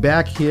 I'm going to be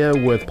back here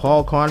with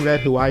Paul Conrad,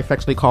 who I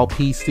affectionately call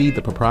PC,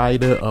 the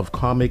proprietor of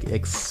Comic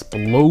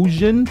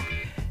Explosion,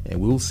 and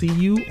we'll see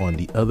you on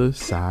the other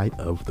side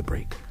of the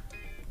break.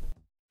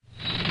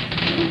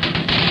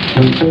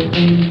 When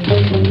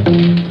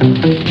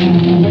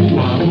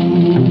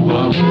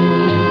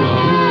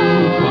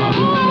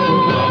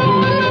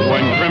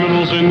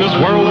criminals in this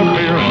world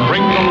appear and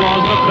break the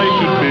laws that they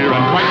should fear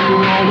and frighten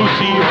all who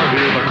see or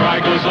hear, the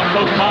cry goes up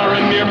both far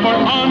and near for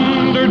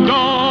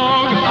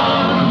underdog,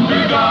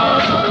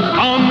 underdog,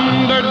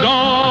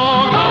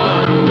 underdog,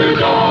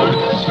 underdog.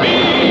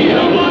 Speed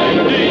of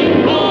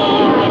lightning,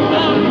 roar of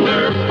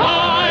thunder,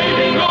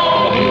 fighting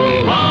all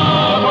who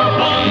love or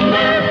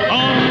plunder,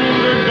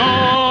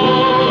 underdog,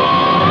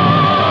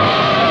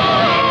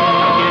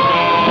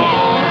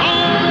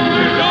 underdog,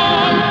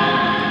 underdog.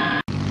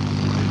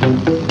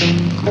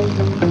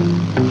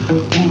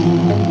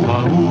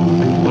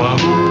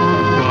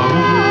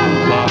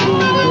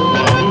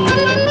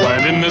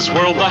 When in this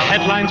world the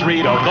headlines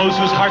read of those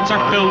whose hearts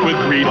are filled with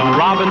greed and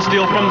rob and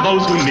steal from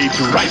those who need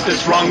to right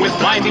this wrong with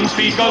blinding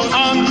speed goes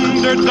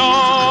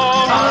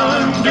underdog,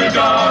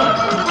 underdog,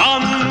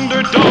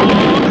 underdog,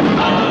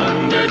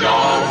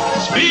 underdog.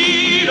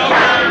 Speed of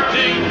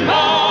lightning,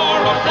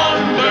 roar of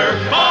thunder,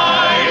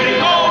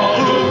 fighting all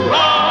who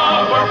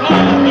rob or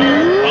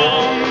plunder,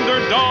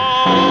 underdog,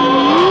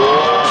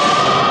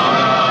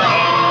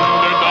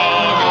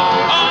 underdog,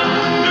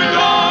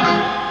 underdog.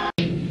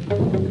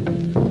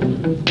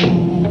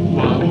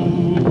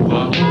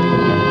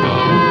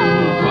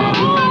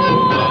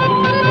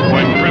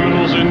 When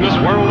criminals in this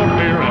world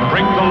appear and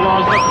break the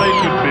laws that they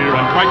should fear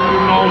and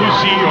frighten all who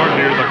see or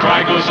hear, the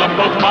cry goes up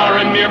both far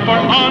and near for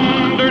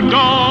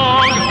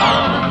underdog,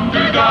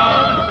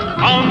 underdog,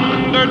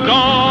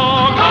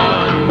 underdog,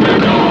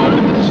 underdog.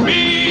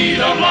 Speed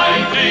of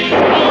lightning,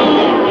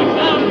 roar of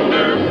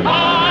thunder,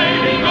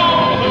 fighting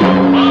all who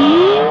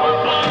rob or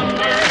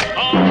plunder,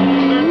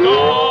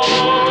 underdog,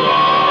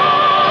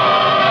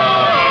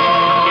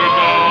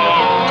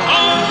 underdog,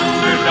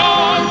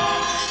 underdog.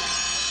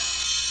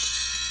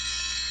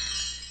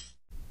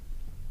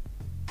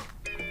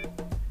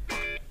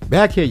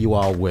 Back here, you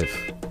all, with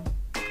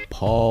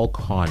Paul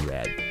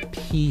Conrad,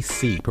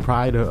 PC,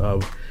 proprietor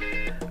of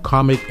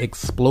Comic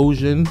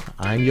Explosion.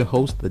 I'm your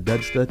host, the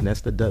Dudster,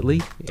 Nestor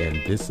Dudley,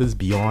 and this is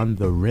Beyond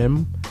the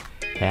Rim,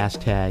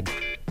 hashtag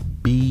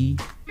BTR.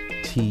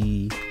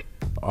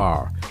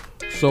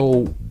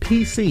 So,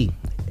 PC,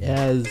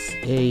 as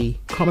a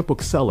comic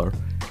book seller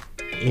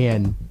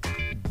and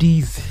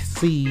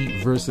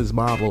DC versus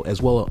Marvel,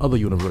 as well as other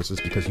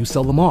universes, because you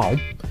sell them all.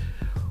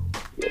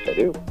 Yes, I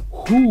do.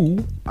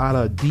 Who out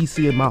of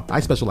DC and Marvel? I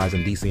specialize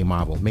in DC and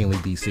Marvel, mainly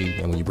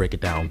DC, and when you break it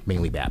down,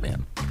 mainly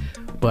Batman.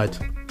 But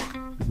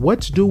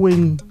what's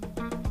doing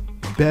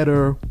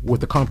better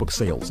with the comic book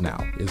sales now?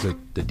 Is it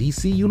the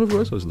DC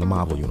universe or is it the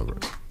Marvel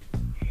universe?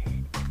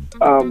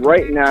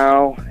 Right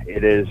now,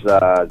 it is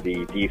the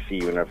DC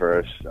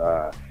universe.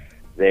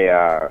 They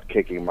are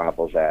kicking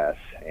Marvel's ass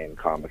in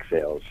comic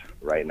sales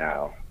right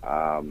now.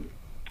 When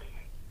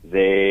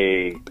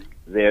they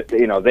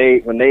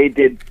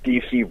did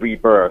DC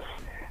Rebirth,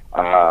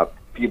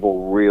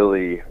 people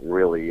really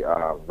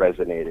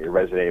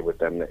resonated with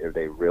them.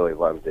 They really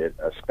loved it,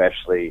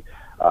 especially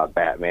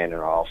Batman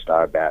and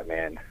All-Star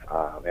Batman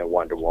and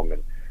Wonder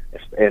Woman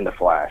and The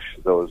Flash.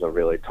 Those are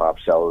really top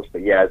sellers.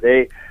 But yeah,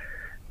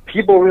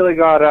 people really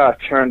got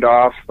turned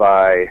off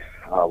by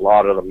a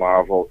lot of the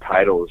Marvel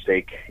titles.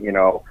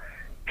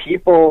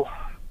 People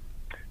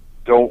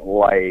don't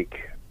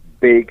like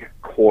big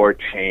core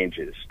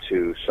changes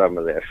to some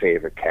of their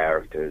favorite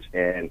characters,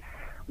 and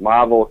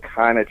Marvel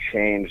kind of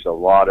changed a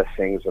lot of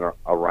things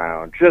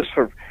around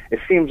it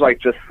seems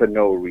like just for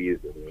no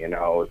reason.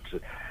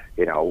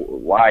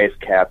 Why is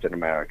Captain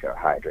America a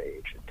Hydra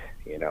agent?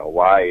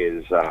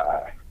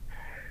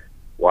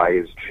 Why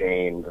is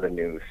Jane the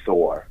new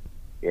Thor?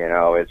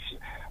 It's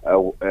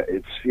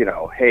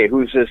hey,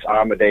 who's this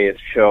Amadeus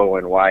Cho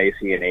and why is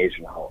he an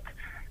Asian Hulk?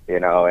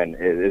 And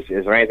is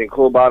there anything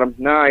cool about him?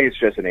 No, he's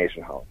just an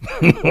Asian Hulk.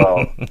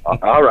 Well,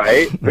 all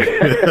right.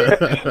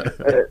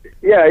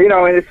 Yeah,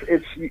 and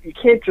it's you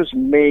can't just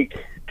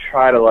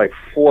try to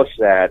force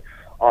that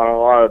on a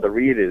lot of the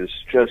readers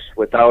just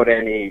without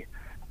any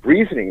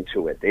reasoning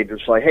to it. They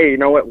just like, hey, you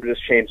know what? We'll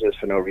just change this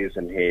for no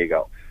reason. Here you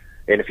go.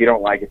 And if you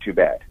don't like it, too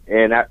bad.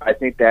 And I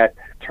think that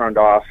turned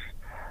off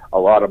a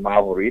lot of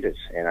Marvel readers,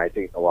 and I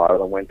think a lot of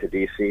them went to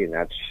DC, and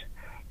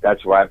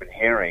that's what I've been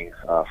hearing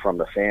from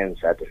the fans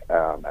at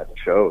the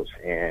shows.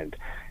 And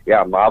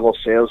yeah, Marvel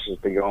sales has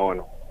been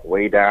going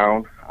way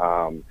down,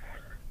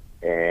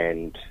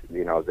 and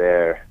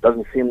there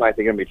doesn't seem like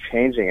they're going to be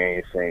changing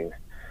anything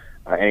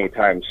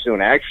anytime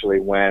soon. Actually,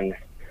 when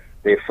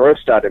they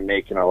first started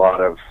making a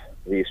lot of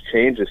these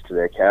changes to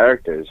their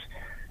characters,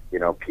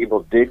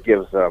 people did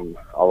give them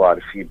a lot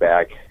of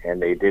feedback,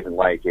 and they didn't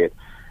like it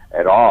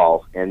at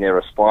all, and their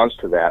response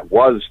to that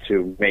was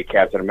to make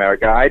Captain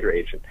America a Hydra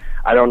agent.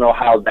 I don't know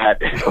how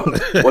that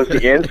was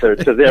the answer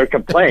to their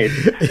complaint.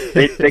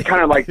 They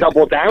kind of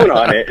doubled down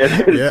on it,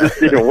 and it just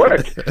didn't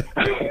work.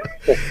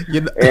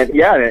 And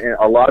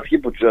a lot of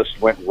people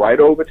just went right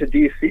over to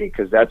DC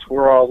because that's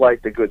where all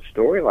the good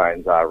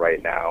storylines are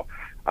right now.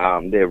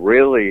 They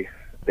really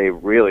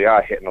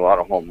are hitting a lot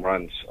of home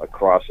runs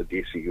across the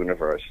DC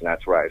universe, and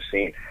that's what I've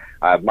seen.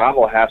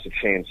 Marvel has to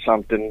change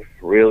something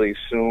really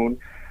soon.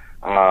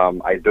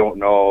 I don't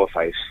know if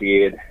I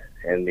see it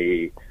in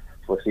the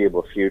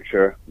foreseeable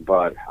future,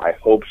 but I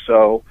hope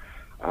so.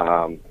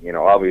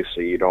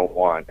 Obviously you don't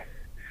want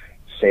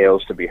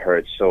sales to be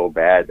hurt so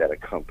bad that a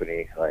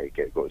company like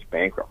it goes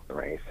bankrupt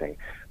or anything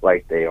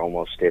like they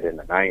almost did in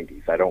the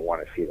 90s. I don't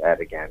want to see that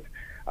again.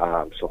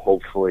 So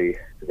hopefully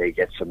they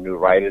get some new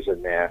writers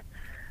in there,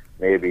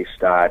 maybe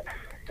start,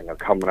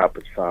 coming up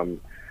with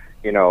some,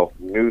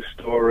 new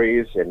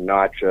stories and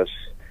not just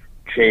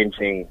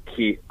changing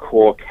key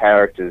core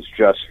characters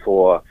just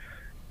for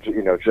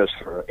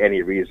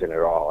any reason at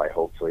all.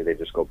 Hopefully they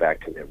just go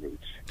back to their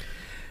roots.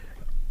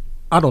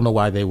 I don't know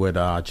why they would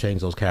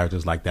change those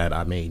characters like that.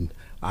 I mean,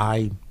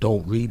 I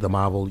don't read the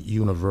Marvel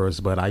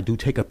universe, but I do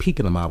take a peek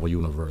in the Marvel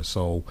universe.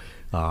 So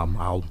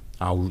I'll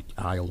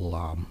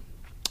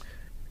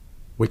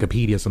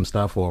Wikipedia some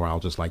stuff, or I'll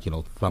just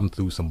thumb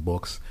through some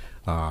books,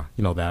 that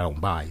I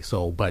don't buy.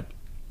 So, but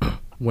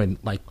when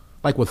like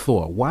with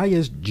Thor, why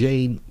is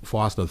Jane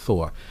Foster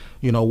Thor?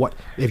 You know what?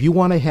 If you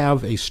want to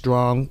have a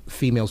strong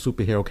female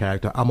superhero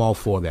character, I'm all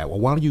for that.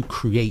 Well, why don't you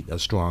create a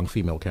strong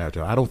female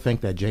character? I don't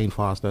think that Jane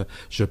Foster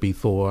should be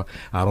Thor.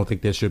 I don't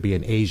think there should be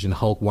an Asian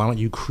Hulk. Why don't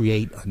you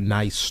create a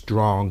nice,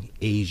 strong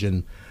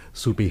Asian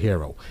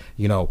superhero?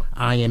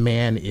 Iron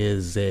Man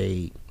is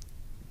a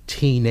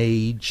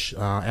teenage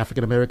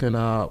African-American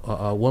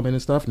woman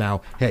and stuff.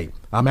 Now, hey,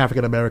 I'm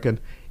African-American,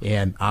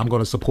 and I'm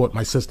going to support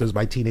my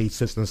teenage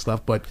sisters and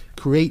stuff, but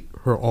create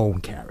her own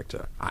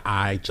character.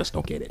 I just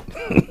don't get it.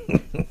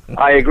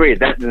 I agree.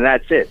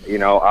 That's it.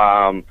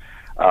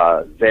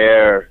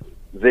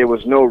 There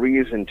was no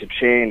reason to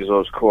change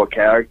those core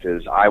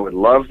characters. I would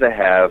love to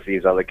have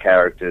these other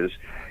characters,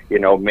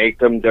 make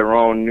them their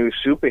own new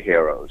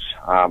superheroes.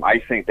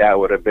 I think that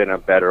would have been a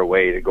better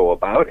way to go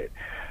about it.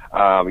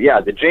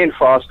 The Jane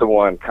Foster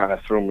one kind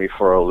of threw me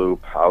for a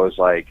loop. I was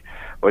like,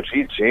 well,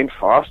 gee, Jane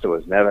Foster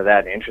was never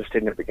that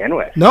interesting to begin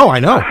with. No, I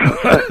know.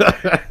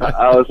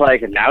 I was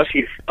like, and now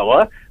she's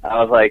Thor?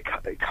 I was like,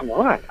 come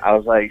on. I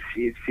was like,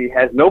 she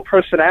has no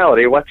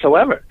personality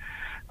whatsoever.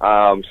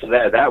 So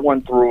that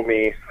one threw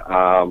me.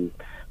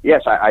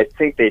 Yes, I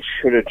think they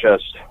should have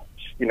just,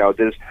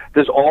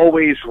 there's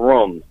always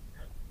room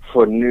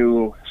for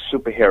new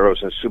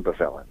superheroes and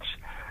supervillains.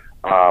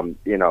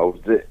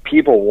 The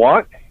people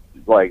want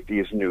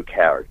these new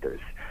characters,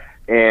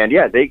 and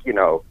they,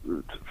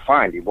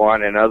 fine. You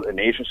want an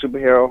Asian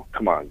superhero?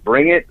 Come on,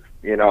 bring it.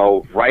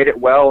 Write it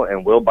well,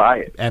 and we'll buy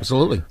it.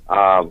 Absolutely.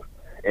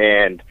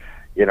 And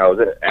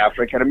the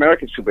African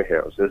American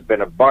superheroes. There's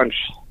been a bunch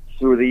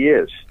through the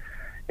years.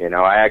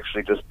 I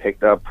actually just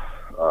picked up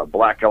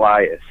Black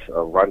Elias,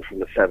 a run from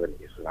the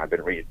 '70s, and I've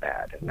been reading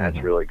that, and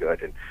that's really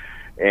good.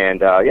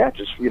 And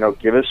just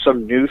give us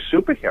some new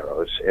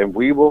superheroes, and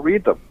we will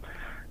read them.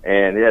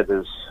 And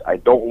I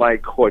don't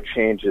like core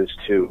changes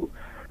to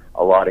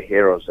a lot of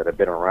heroes that have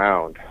been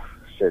around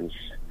since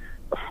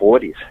the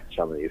 40s,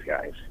 some of these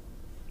guys.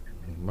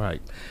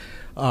 Right.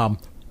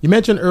 You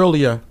mentioned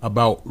earlier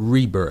about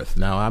Rebirth.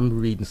 Now, I'm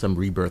reading some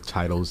Rebirth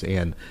titles,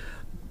 and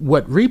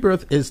what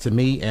Rebirth is to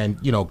me, and,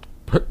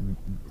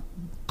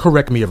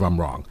 correct me if I'm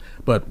wrong,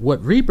 but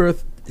what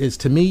Rebirth is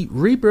to me,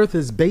 Rebirth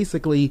is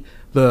basically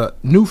the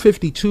New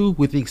 52,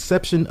 with the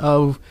exception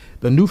of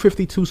the New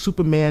 52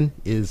 Superman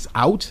is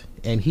out,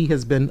 and he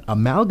has been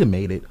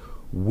amalgamated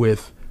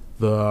with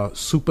the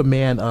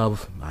Superman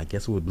of, I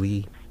guess it would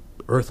be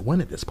Earth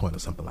 1 at this point or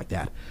something like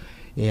that.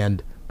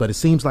 But it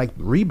seems like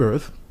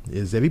Rebirth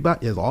is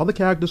all the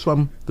characters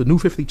from the New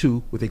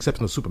 52 with the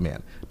exception of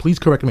Superman. Please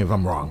correct me if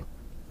I'm wrong.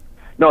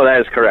 No, that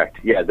is correct.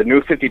 Yeah, the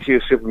New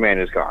 52 Superman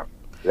is gone.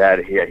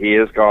 He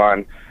is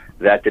gone.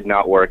 That did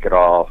not work at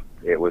all.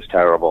 It was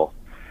terrible.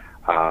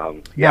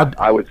 It's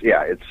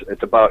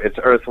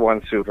Earth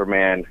 1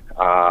 Superman,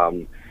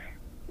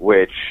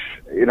 which,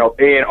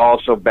 and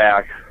also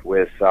back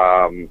with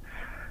storylines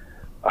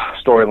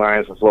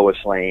with Lois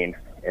Lane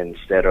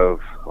instead of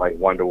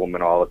Wonder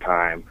Woman all the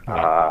time.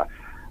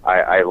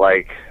 I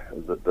like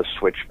the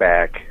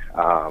switchback.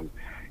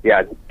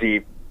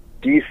 The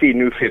DC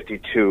New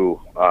 52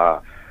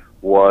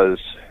 was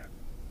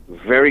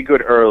very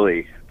good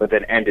early, but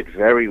then ended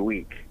very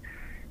weak,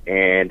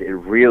 and it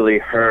really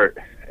hurt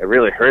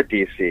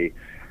DC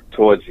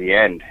towards the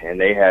end,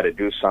 and they had to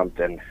do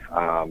something.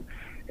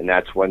 And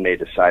that's when they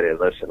decided,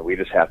 listen, we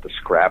just have to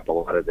scrap a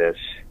lot of this,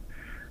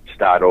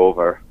 start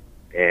over,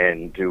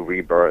 and do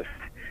Rebirth,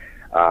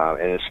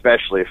 and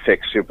especially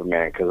fix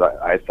Superman, because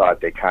I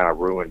thought they kind of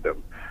ruined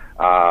him.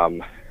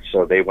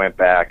 So they went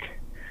back,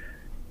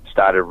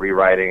 started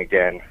rewriting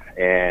again,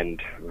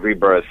 and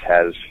Rebirth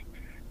has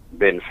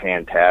been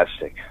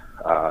fantastic.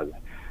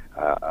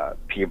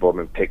 People have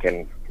been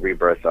picking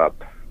Rebirth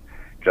up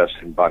just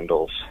in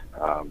bundles.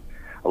 A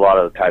lot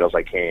of the titles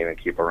I can't even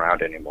keep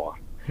around anymore.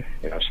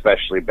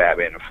 Especially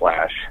Batman and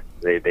Flash.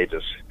 They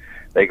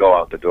go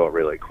out the door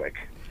really quick.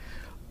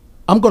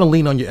 I'm going to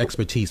lean on your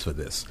expertise for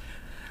this.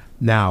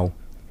 Now,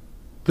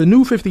 the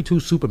New 52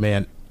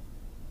 Superman,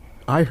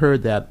 I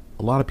heard that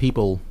a lot of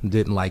people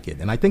didn't like it,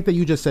 and I think that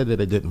you just said that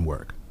it didn't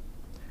work.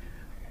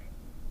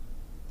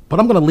 but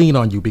I'm going to lean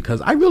on you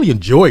because I really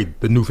enjoyed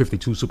the New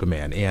 52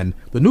 Superman. And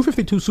the New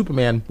 52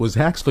 Superman was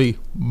actually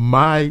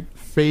my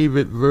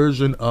favorite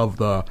version of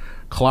the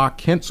Clark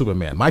Kent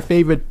Superman. My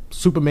favorite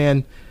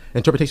Superman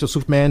interpretation of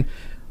Superman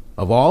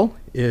of all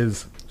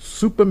is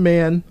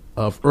Superman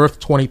of Earth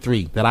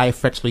 23, that I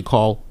affectionately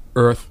call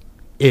Earth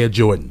Air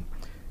Jordan.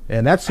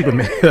 And that's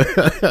Superman.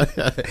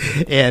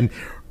 And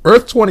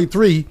Earth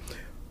 23,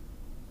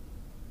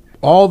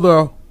 all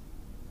the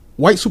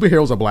white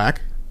superheroes are black,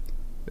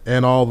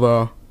 and all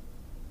the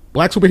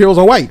black superheroes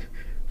are white.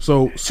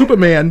 So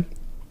Superman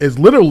is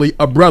literally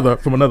a brother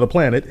from another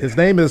planet. His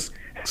name is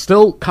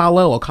still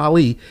Kal-El or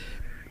Kal-E,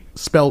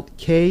 spelled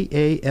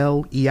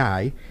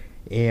K-A-L-E-I,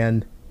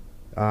 and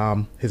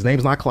his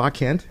name's not Clark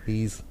Kent.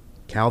 He's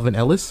Calvin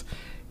Ellis,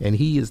 and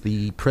he is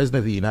the President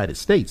of the United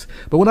States.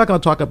 But we're not going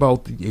to talk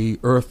about the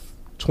Earth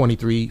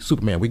 23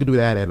 Superman. We can do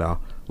that at a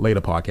later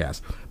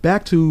podcast.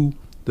 Back to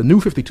the New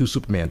 52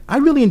 Superman. I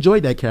really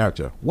enjoyed that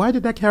character. Why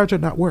did that character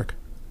not work?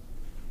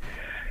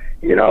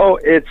 You know,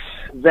 it's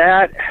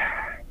that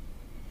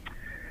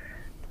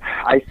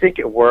I think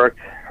it worked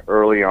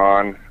early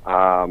on.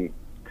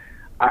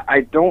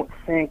 I don't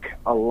think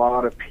a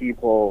lot of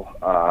people,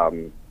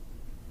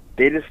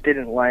 they just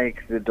didn't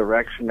like the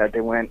direction that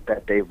they went,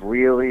 that they've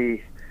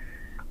really,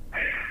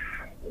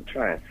 I'm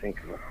trying to think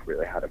of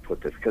really how to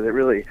put this, because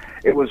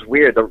it was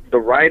weird. The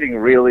writing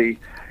really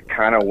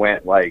kind of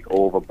went like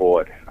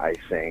overboard, I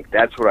think.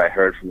 That's what I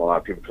heard from a lot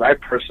of people, because I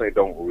personally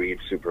don't read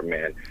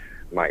Superman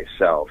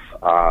myself.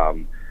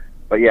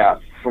 But yeah,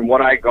 from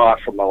what I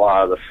got from a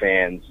lot of the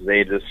fans,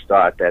 they just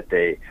thought that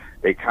they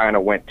kind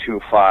of went too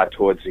far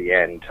towards the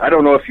end. I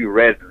don't know if you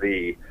read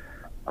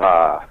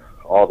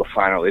all the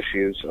final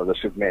issues of the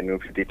Superman New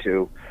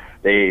 52.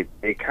 They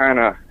kind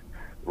of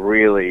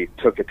really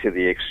took it to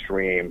the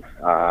extreme.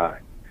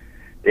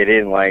 They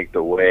didn't like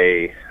the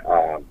way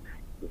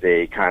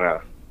they kind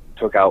of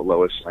took out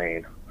Lois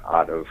Lane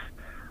out of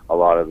a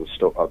lot of the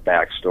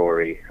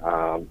backstory.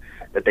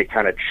 That they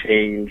kind of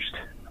changed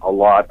a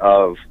lot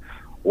of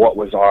what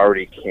was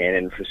already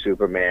canon for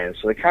Superman.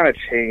 So they kind of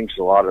changed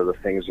a lot of the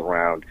things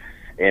around,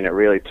 and it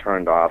really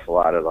turned off a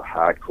lot of the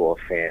hardcore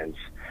fans.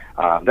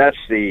 That's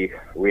the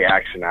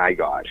reaction I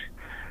got.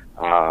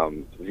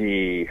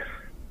 The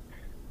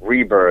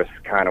Rebirth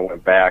kind of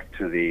went back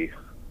to the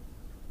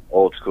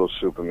old school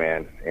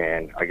Superman,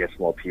 and I guess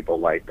more people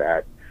like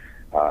that.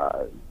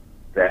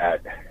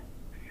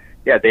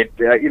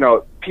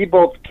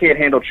 People can't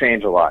handle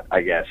change a lot,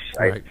 I guess,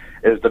 right.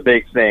 Is the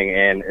big thing,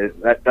 and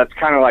that's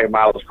kind of like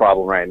Marvel's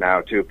problem right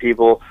now too.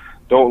 People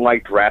don't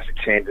like drastic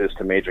changes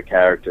to major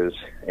characters,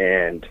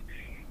 and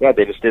yeah,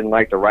 they just didn't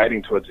like the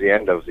writing towards the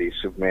end of the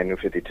Superman New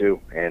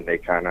 52, and they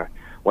kind of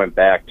went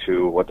back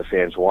to what the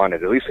fans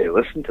wanted. At least they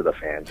listened to the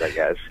fans, I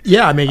guess.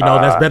 Yeah, I mean,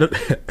 that's better.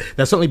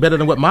 That's certainly better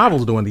than what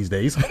Marvel's doing these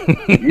days.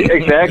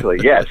 Exactly.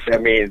 Yes, I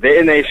mean,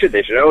 they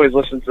should always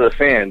listen to the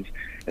fans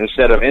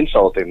instead of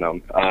insulting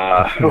them,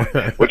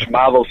 which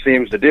Marvel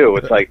seems to do.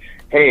 It's like,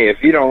 hey,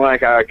 if you don't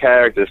like our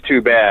characters,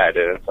 too bad.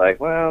 And it's like,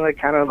 well, they're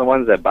kind of the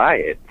ones that buy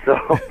it. So,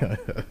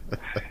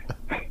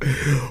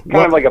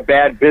 kind of like a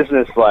bad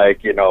business,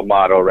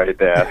 motto right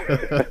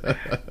there.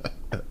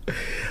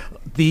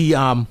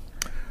 The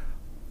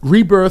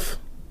Rebirth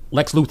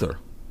Lex Luthor,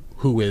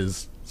 who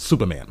is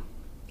Superman,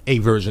 a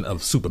version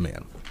of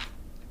Superman.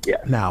 Yeah.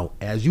 Now,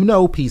 as you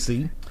know,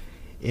 PC,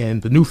 in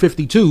the New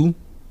 52,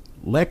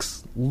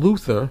 Lex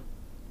Luthor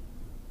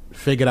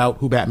figured out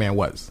who Batman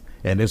was.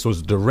 And this was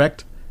a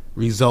direct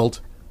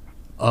result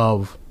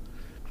of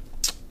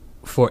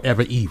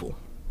Forever Evil.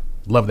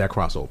 Love that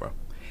crossover.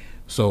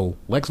 So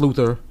Lex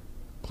Luthor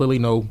clearly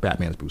know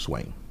Batman's Bruce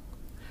Wayne.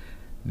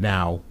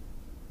 Now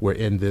we're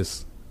in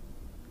this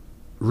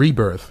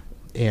Rebirth,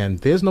 and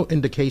there's no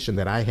indication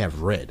that I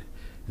have read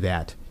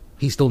that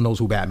he still knows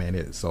who Batman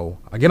is. So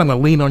again, I'm going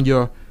to lean on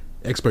your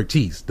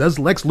expertise. Does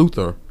Lex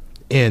Luthor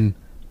in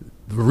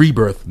the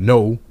Rebirth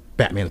know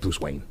Batman's Bruce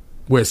Wayne?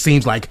 Where it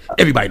seems like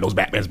everybody knows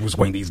Batman's Bruce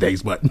Wayne these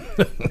days, but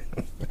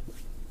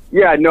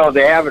yeah, no,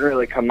 they haven't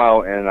really come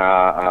out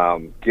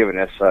and given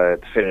us a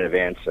definitive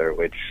answer,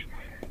 which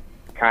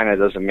kind of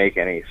doesn't make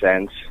any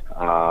sense.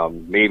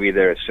 Maybe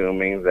they're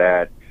assuming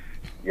that,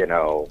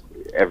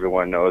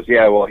 everyone knows.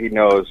 Yeah, well, he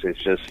knows.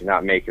 It's just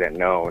not making it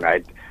known.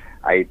 I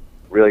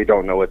really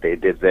don't know what they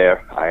did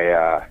there.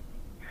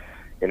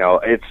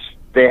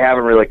 They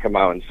haven't really come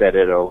out and said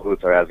it, or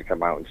Luthor hasn't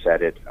come out and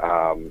said it.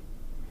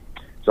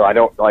 So I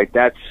don't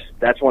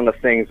that's one of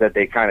the things that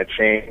they kind of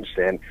changed,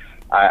 and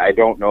I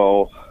don't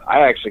know.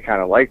 I actually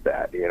kind of like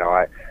that.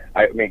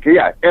 I mean,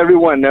 yeah,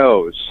 everyone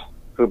knows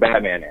who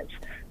Batman is.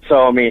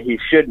 So I mean, he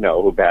should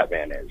know who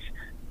Batman is.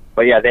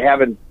 But yeah, they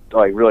haven't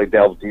really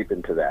delved deep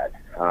into that.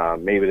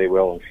 Maybe they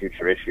will in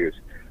future issues.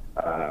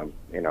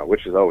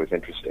 Which is always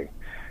interesting.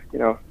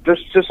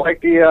 Just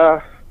like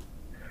the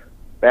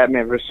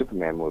Batman vs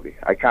Superman movie.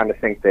 I kind of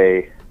think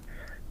they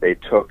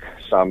took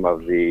some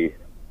of the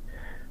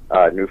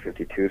New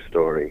 52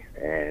 story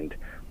and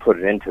put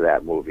it into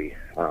that movie,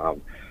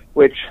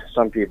 which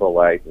some people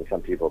liked and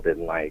some people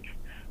didn't like.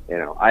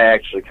 I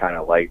actually kind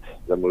of liked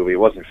the movie. It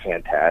wasn't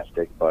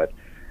fantastic, but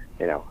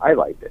I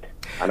liked it.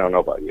 I don't know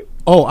about you.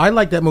 Oh, I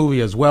like that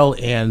movie as well.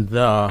 And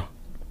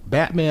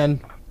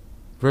Batman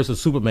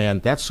versus Superman,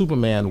 that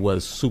Superman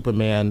was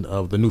Superman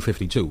of the New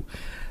 52.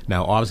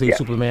 Now, obviously, Yeah.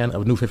 Superman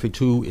of New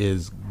 52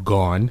 is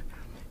gone.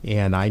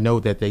 And I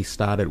know that they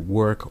started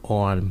work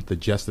on the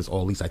Justice,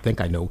 or at least I think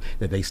I know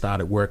that they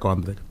started work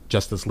on the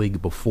Justice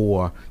League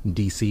before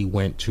DC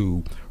went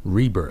to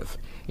Rebirth.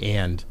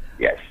 And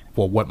Yes.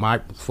 for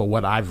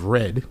what I've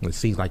read, it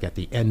seems like at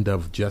the end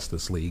of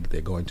Justice League,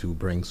 they're going to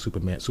bring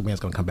Superman. Superman's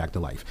going to come back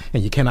to life,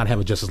 and you cannot have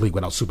a Justice League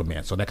without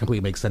Superman. So that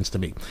completely makes sense to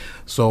me.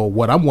 So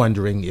what I'm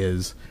wondering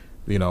is,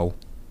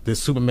 this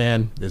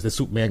Superman, is this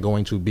Superman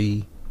going to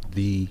be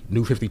the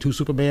New 52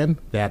 Superman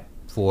that,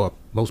 for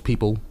most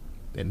people,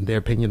 in their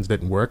opinions,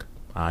 didn't work?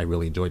 I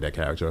really enjoyed that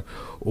character.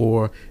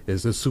 Or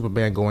is this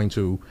Superman going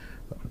to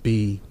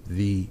be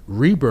the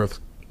Rebirth,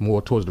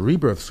 more towards the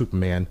Rebirth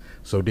Superman?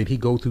 So did he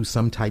go through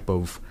some type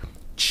of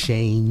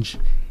change,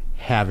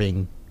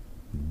 having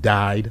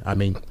died? I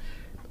mean,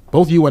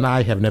 both you and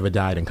I have never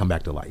died and come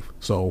back to life.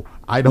 So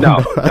I don't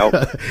know. No.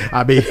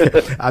 I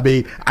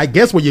mean, I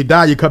guess when you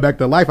die, you come back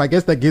to life. I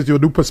guess that gives you a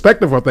new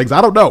perspective on things.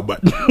 I don't know,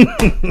 but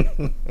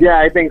Yeah,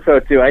 I think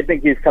so too. I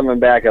think he's coming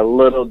back a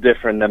little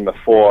different than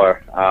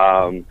before.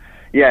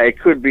 Yeah, it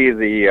could be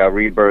the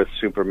Rebirth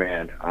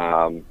Superman.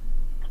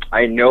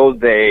 I know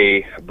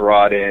they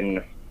brought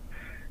in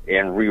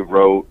and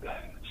rewrote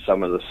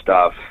some of the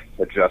stuff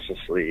for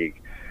Justice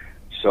League,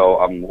 so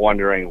I'm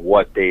wondering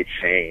what they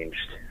changed.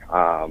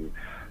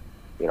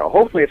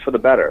 Hopefully it's for the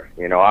better.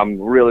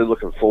 I'm really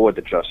looking forward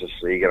to Justice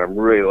League, and I'm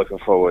really looking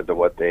forward to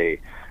what they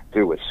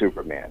do with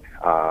Superman.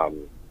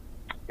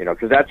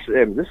 Because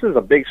this is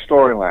a big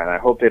storyline. I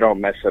hope they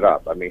don't mess it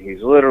up. I mean,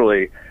 he's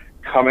literally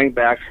coming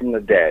back from the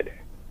dead.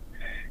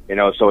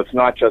 So it's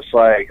not just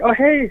like, oh,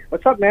 hey,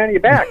 what's up, man? You're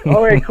back.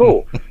 All right,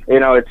 cool.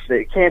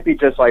 It can't be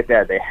just like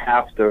that. They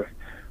have to.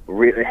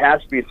 It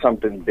has to be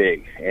something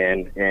big,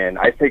 and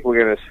I think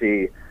we're going to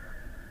see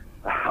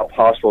a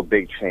possible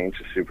big change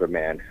to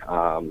Superman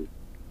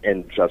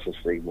in Justice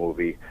League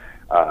movie.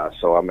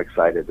 So I'm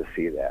excited to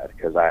see that,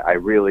 because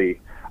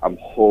I'm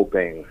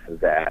hoping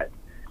that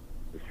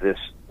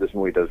this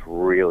movie does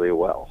really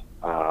well,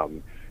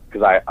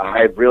 because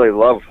I really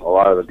love a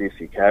lot of the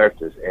DC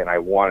characters, and I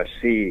want to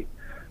see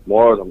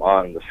more of them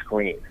on the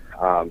screen.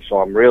 So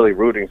I'm really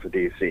rooting for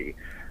DC,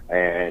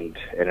 and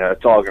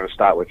it's all going to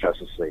start with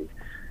Justice League.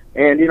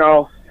 And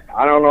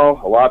I don't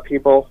know, a lot of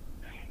people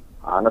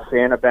aren't a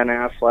fan of Ben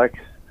Affleck.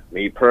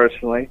 Me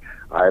personally,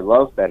 I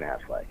love Ben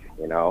Affleck.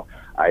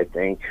 I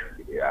think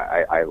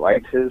I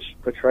liked his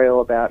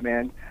portrayal of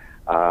Batman.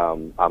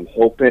 I'm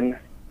hoping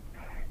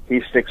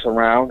he sticks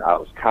around. I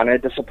was kind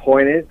of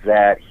disappointed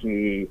that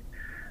he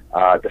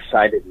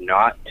decided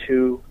not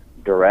to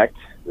direct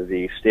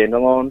the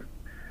standalone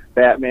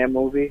Batman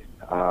movie.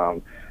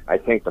 I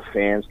think the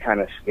fans kind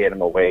of scared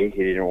him away.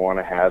 He didn't want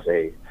to have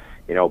a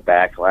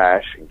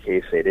backlash in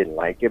case they didn't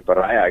like it. But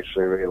I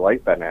actually really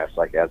like Ben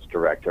Affleck as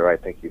director. I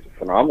think he's a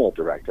phenomenal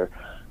director,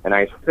 and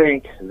I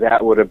think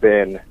that would have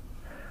been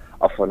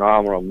a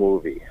phenomenal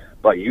movie.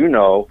 But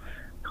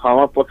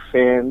comic book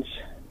fans,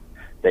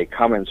 they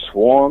come in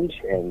swarms,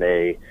 and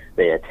they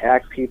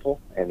attack people,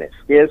 and it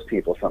scares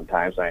people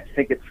sometimes. And I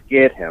think it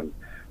scared him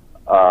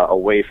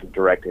away from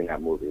directing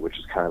that movie, which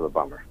is kind of a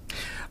bummer.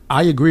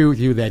 I agree with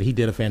you that he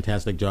did a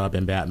fantastic job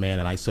in Batman,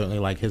 and I certainly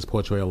like his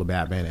portrayal of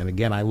Batman. And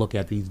again, I look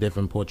at these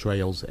different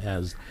portrayals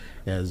as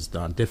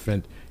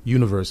different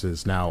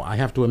universes. Now, I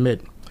have to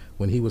admit,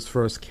 when he was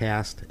first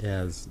cast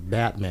as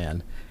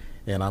Batman,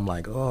 and I'm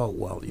like, oh,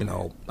 well,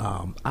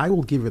 I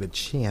will give it a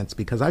chance,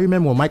 because I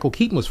remember when Michael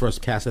Keaton was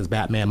first cast as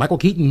Batman. Michael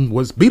Keaton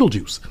was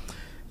Beetlejuice.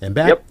 And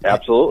Yep,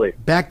 absolutely.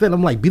 Back then,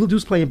 I'm like,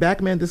 Beetlejuice playing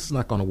Batman, this is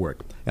not going to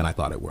work. And I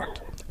thought it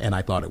worked.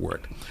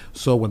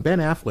 So when Ben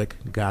Affleck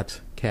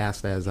got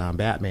cast as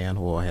Batman,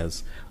 or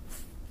as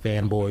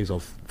fanboys or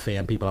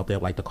fan people out there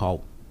like to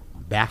call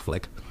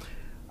Batfleck,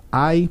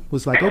 I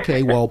was like,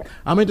 okay, well,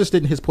 I'm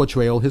interested in his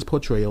portrayal.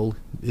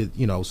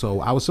 So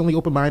I was certainly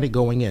open-minded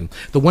going in.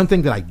 The one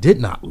thing that I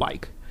did not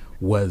like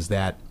was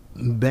that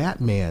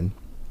Batman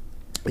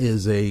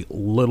is a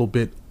little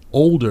bit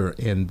older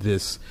in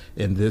this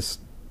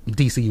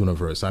DC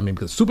universe. I mean,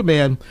 because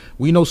Superman,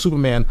 we know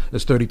Superman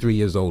is 33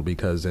 years old,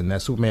 because in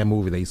that Superman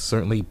movie, they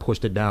certainly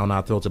pushed it down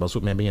our throats about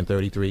Superman being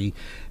 33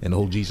 and the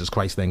whole Jesus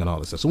Christ thing and all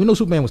this stuff. So we know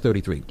Superman was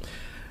 33.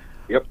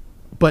 Yep.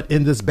 But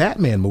in this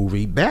Batman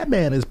movie,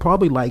 Batman is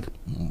probably like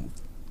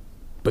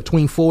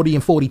between 40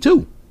 and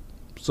 42.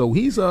 So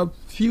he's a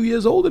few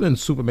years older than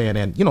Superman.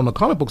 And, in the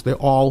comic books, they're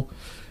all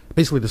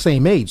basically the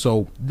same age.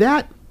 So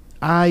that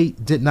I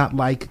did not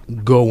like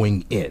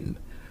going in.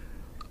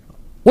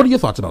 What are your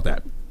thoughts about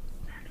that?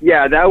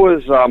 Yeah, that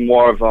was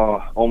more of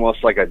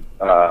almost like a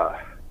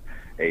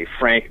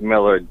Frank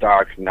Miller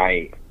Dark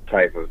Knight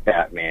type of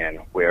Batman,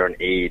 where an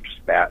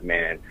aged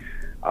Batman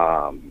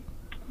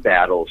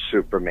battles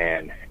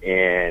Superman.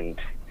 And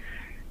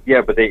yeah,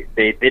 but they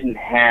didn't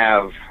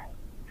have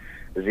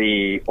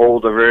the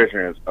older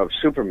version of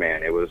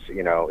Superman. It was,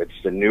 it's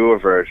the newer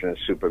version of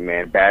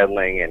Superman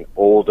battling an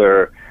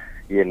older,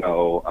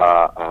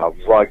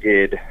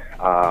 rugged,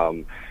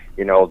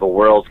 the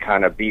world's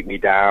kind of beat me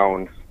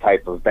down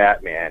type of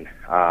Batman.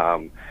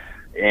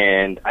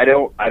 And I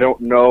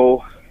don't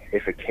know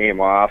if it came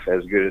off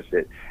as good as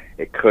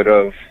it could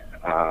have.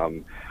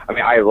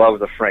 I love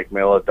the Frank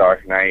Miller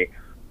Dark Knight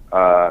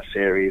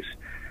series.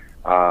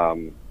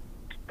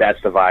 That's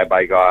the vibe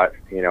I got.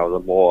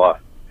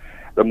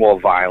 The more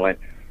violent,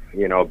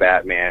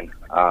 Batman.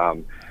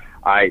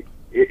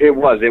 It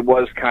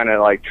was kind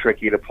of like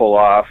tricky to pull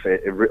off. A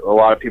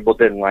lot of people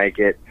didn't like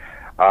it.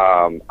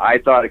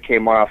 I thought it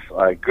came off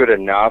good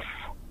enough.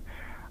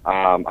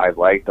 I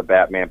liked the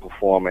Batman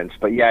performance,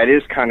 but yeah, it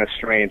is kind of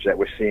strange that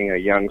we're seeing a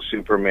young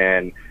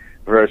Superman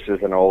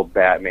versus an old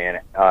Batman.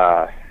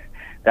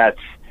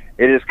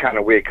 It is kind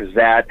of weird because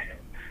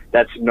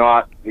that's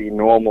not the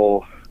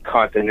normal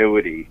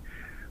continuity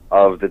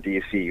of the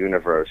DC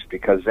universe,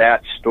 because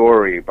that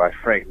story by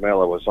Frank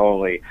Miller was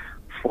only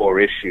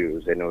 4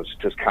 issues, and it was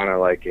just kind of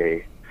like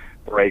a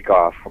break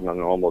off from the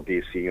normal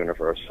DC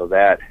universe. So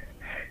that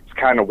it's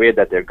kind of weird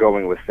that they're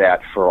going with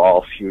that for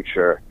all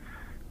future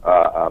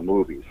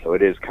movies. So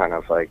it is kind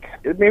of like,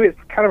 maybe it's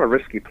kind of a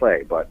risky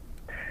play, but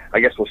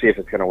I guess we'll see if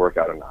it's going to work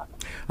out or not.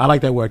 I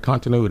like that word,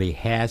 continuity,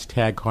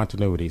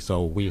 #continuity.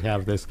 So we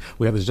have this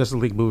Justice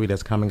League movie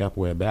that's coming up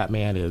where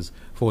Batman is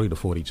 40 to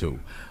 42.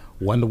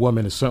 Wonder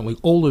Woman is certainly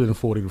older than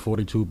 40 to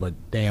 42, but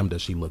damn,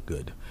 does she look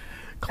good.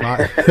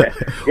 Yeah,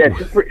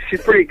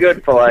 she's pretty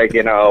good for what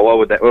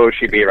would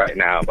she be right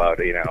now? About,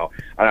 I don't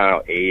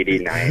know, 80,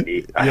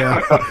 90.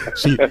 Yeah,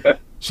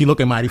 she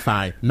looking mighty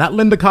fine. Not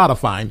Linda Carter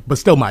fine, but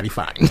still mighty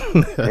fine.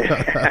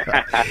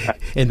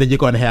 And then you're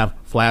going to have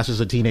Flash as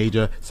a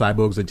teenager,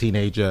 Cyborg's a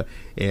teenager,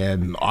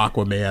 and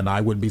Aquaman. I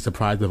wouldn't be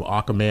surprised if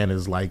Aquaman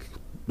is like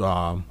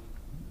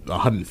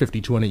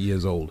 150, 200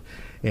 years old.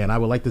 And I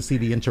would like to see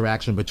the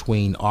interaction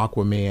between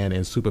Aquaman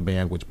and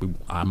Superman, which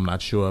I'm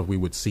not sure if we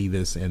would see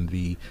this in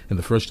the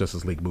first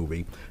Justice League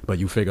movie. But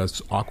you figure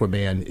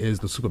Aquaman is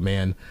the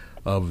Superman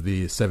of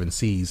the 7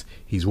 seas.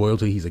 He's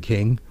royalty. He's a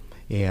king.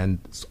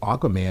 And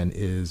Aquaman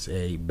is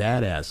a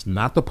badass.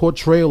 Not the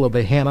portrayal of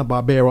the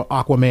Hanna-Barbera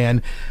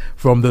Aquaman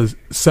from the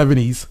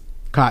 70s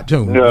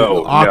cartoon.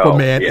 No,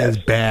 Aquaman is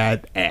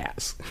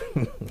badass.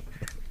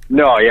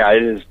 No, yeah,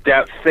 it is.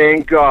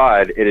 Thank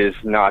God it is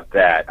not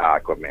that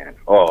Aquaman.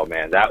 Oh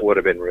man, that would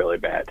have been really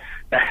bad.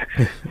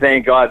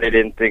 Thank God they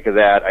didn't think of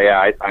that.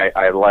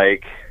 I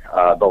like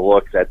the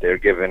look that they're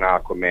giving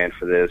Aquaman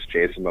for this.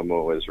 Jason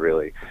Momoa is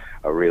really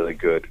a really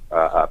good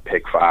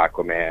pick for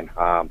Aquaman.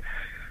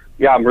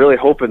 Yeah, I'm really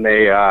hoping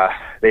they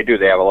do.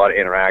 They have a lot of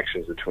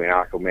interactions between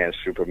Aquaman and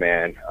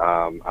Superman.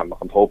 I'm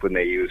hoping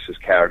they use his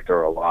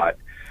character a lot.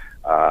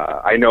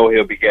 I know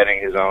he'll be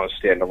getting his own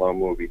standalone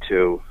movie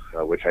too,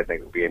 which I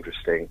think will be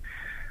interesting.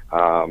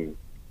 I'm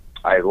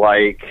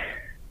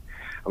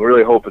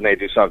really hoping they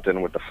do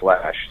something with the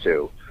Flash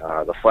too.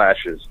 The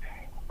Flash is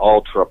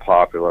ultra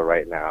popular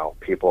right now.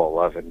 People are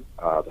loving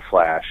the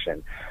Flash,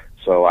 and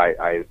so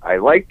I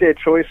like their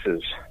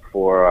choices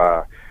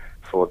for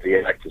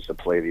the actors to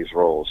play these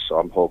roles. So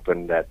I'm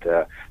hoping that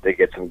they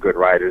get some good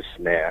writers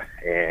in there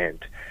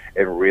and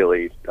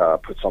really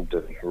put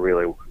something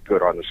really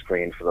good on the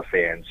screen for the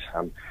fans.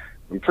 I'm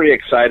pretty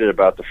excited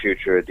about the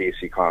future of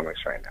DC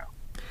Comics right now.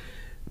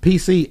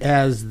 PC,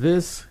 as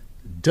this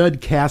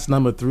Dudcast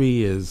number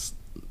 3 is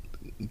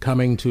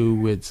coming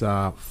to its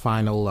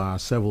final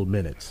several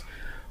minutes,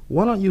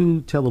 why don't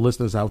you tell the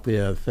listeners out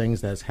there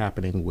things that's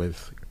happening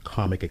with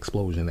Comic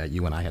Explosion that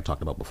you and I had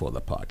talked about before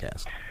the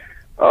podcast?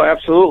 Oh,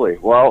 absolutely.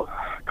 Well,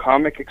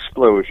 Comic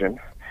Explosion,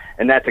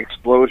 and that's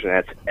Explosion,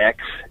 that's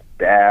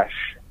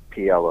X-P-L-O-S-I-O-N,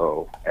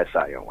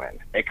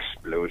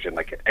 Explosion,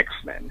 like an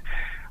X-Men.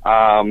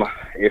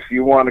 If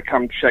you want to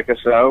come check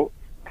us out,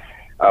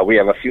 we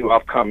have a few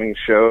upcoming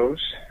shows.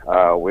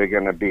 We're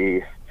going to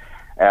be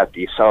at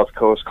the South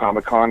Coast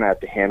Comic Con at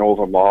the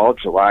Hanover Mall,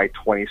 July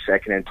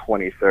 22nd and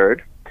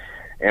 23rd.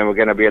 And we're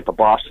going to be at the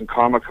Boston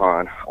Comic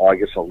Con,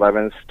 August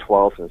 11th,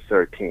 12th, and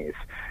 13th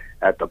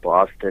at the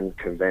Boston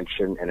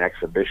Convention and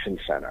Exhibition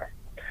Center.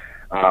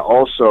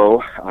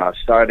 Also,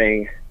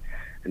 starting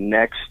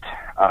next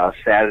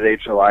Saturday,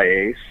 July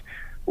 8th,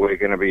 we're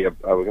going to be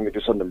doing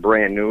something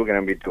brand new. We're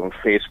going to be doing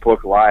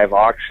Facebook Live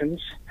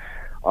auctions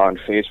on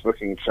Facebook.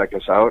 You can check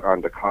us out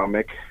on the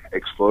Comic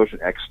Explosion,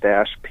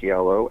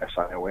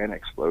 X-P-L-O-S-I-O-N,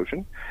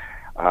 Explosion.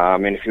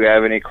 And if you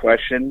have any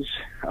questions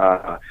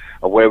of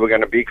where we're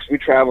going to be, because we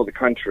travel the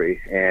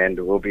country and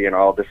we'll be in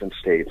all different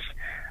states,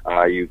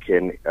 you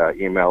can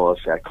email us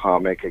at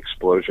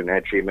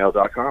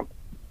comicexplosion@gmail.com.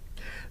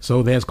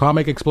 So there's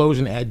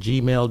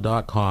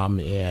comicexplosion@gmail.com,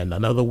 and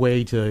another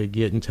way to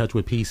get in touch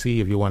with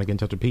PC, if you want to get in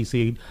touch with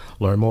PC,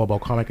 learn more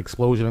about Comic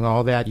Explosion and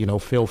all that,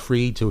 feel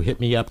free to hit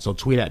me up. So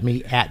tweet at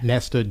me at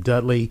Nestor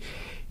Dudley.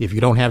 If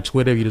you don't have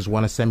Twitter, you just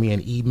want to send me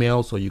an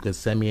email, so you can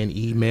send me an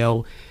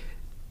email,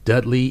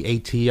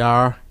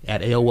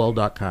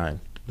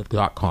 dudleyatr@aol.com.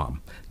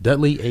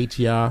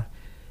 dudleyatr@aol.com.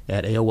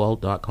 at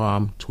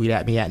AOL.com. Tweet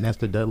at me at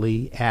Nestor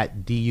Dudley,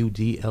 at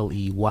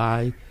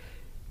DUDLEY.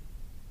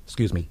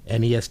 Excuse me,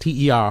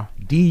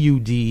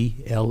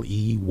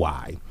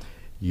 NESTERDUDLEY.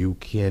 You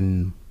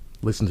can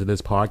listen to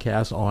this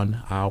podcast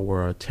on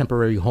our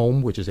temporary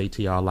home, which is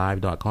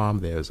atrlive.com.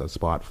 There's a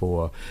spot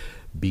for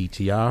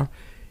BTR.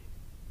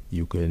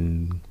 You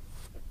can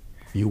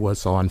view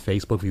us on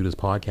Facebook, view this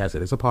podcast.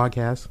 It is a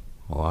podcast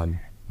on,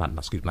 not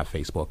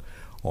Facebook,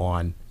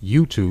 on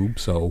YouTube.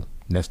 So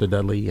Nestor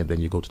Dudley, and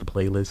then you go to the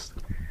playlist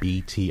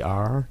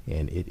BTR,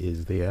 and it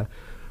is there.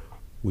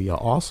 We are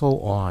also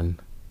on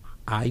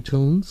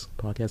iTunes,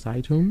 podcast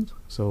iTunes,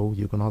 so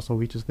you can also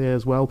reach us there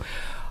as well.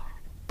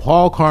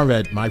 Paul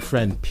Conrad, my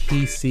friend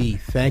PC,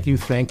 thank you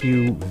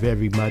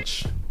very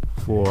much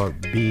for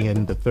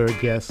being the third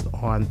guest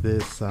on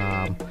this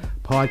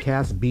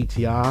podcast,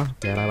 BTR,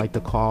 that I like to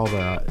call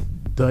the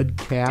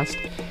Dudcast.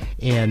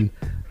 And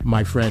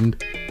my friend,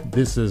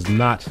 this is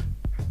not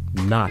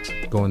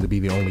going to be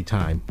the only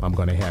time I'm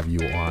going to have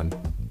you on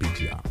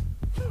BTR.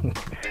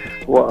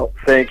 Well,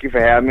 thank you for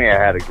having me. I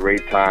had a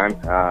great time.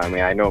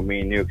 I know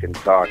me and you can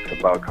talk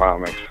about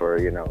comics for,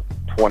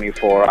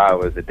 24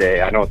 hours a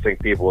day. I don't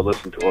think people will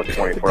listen to a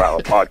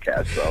 24-hour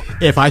podcast. So,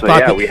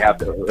 we have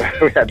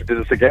to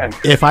do this again.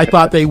 If I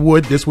thought they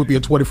would, this would be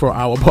a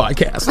 24-hour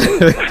podcast.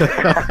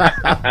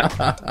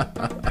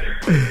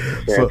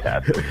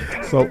 Fantastic.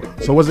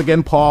 So once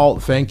again, Paul,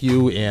 thank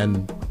you,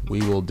 and we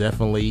will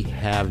definitely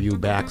have you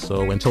back.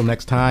 So until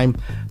next time,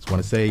 I just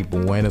want to say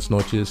buenas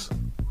noches,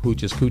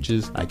 hooches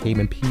cooches. I came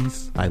in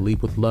peace. I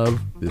leave with love.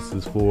 This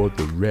is for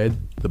the red,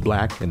 the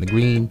black, and the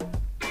green.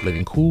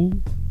 Living cool,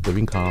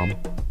 living calm,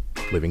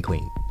 living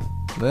clean.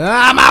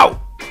 I'm out!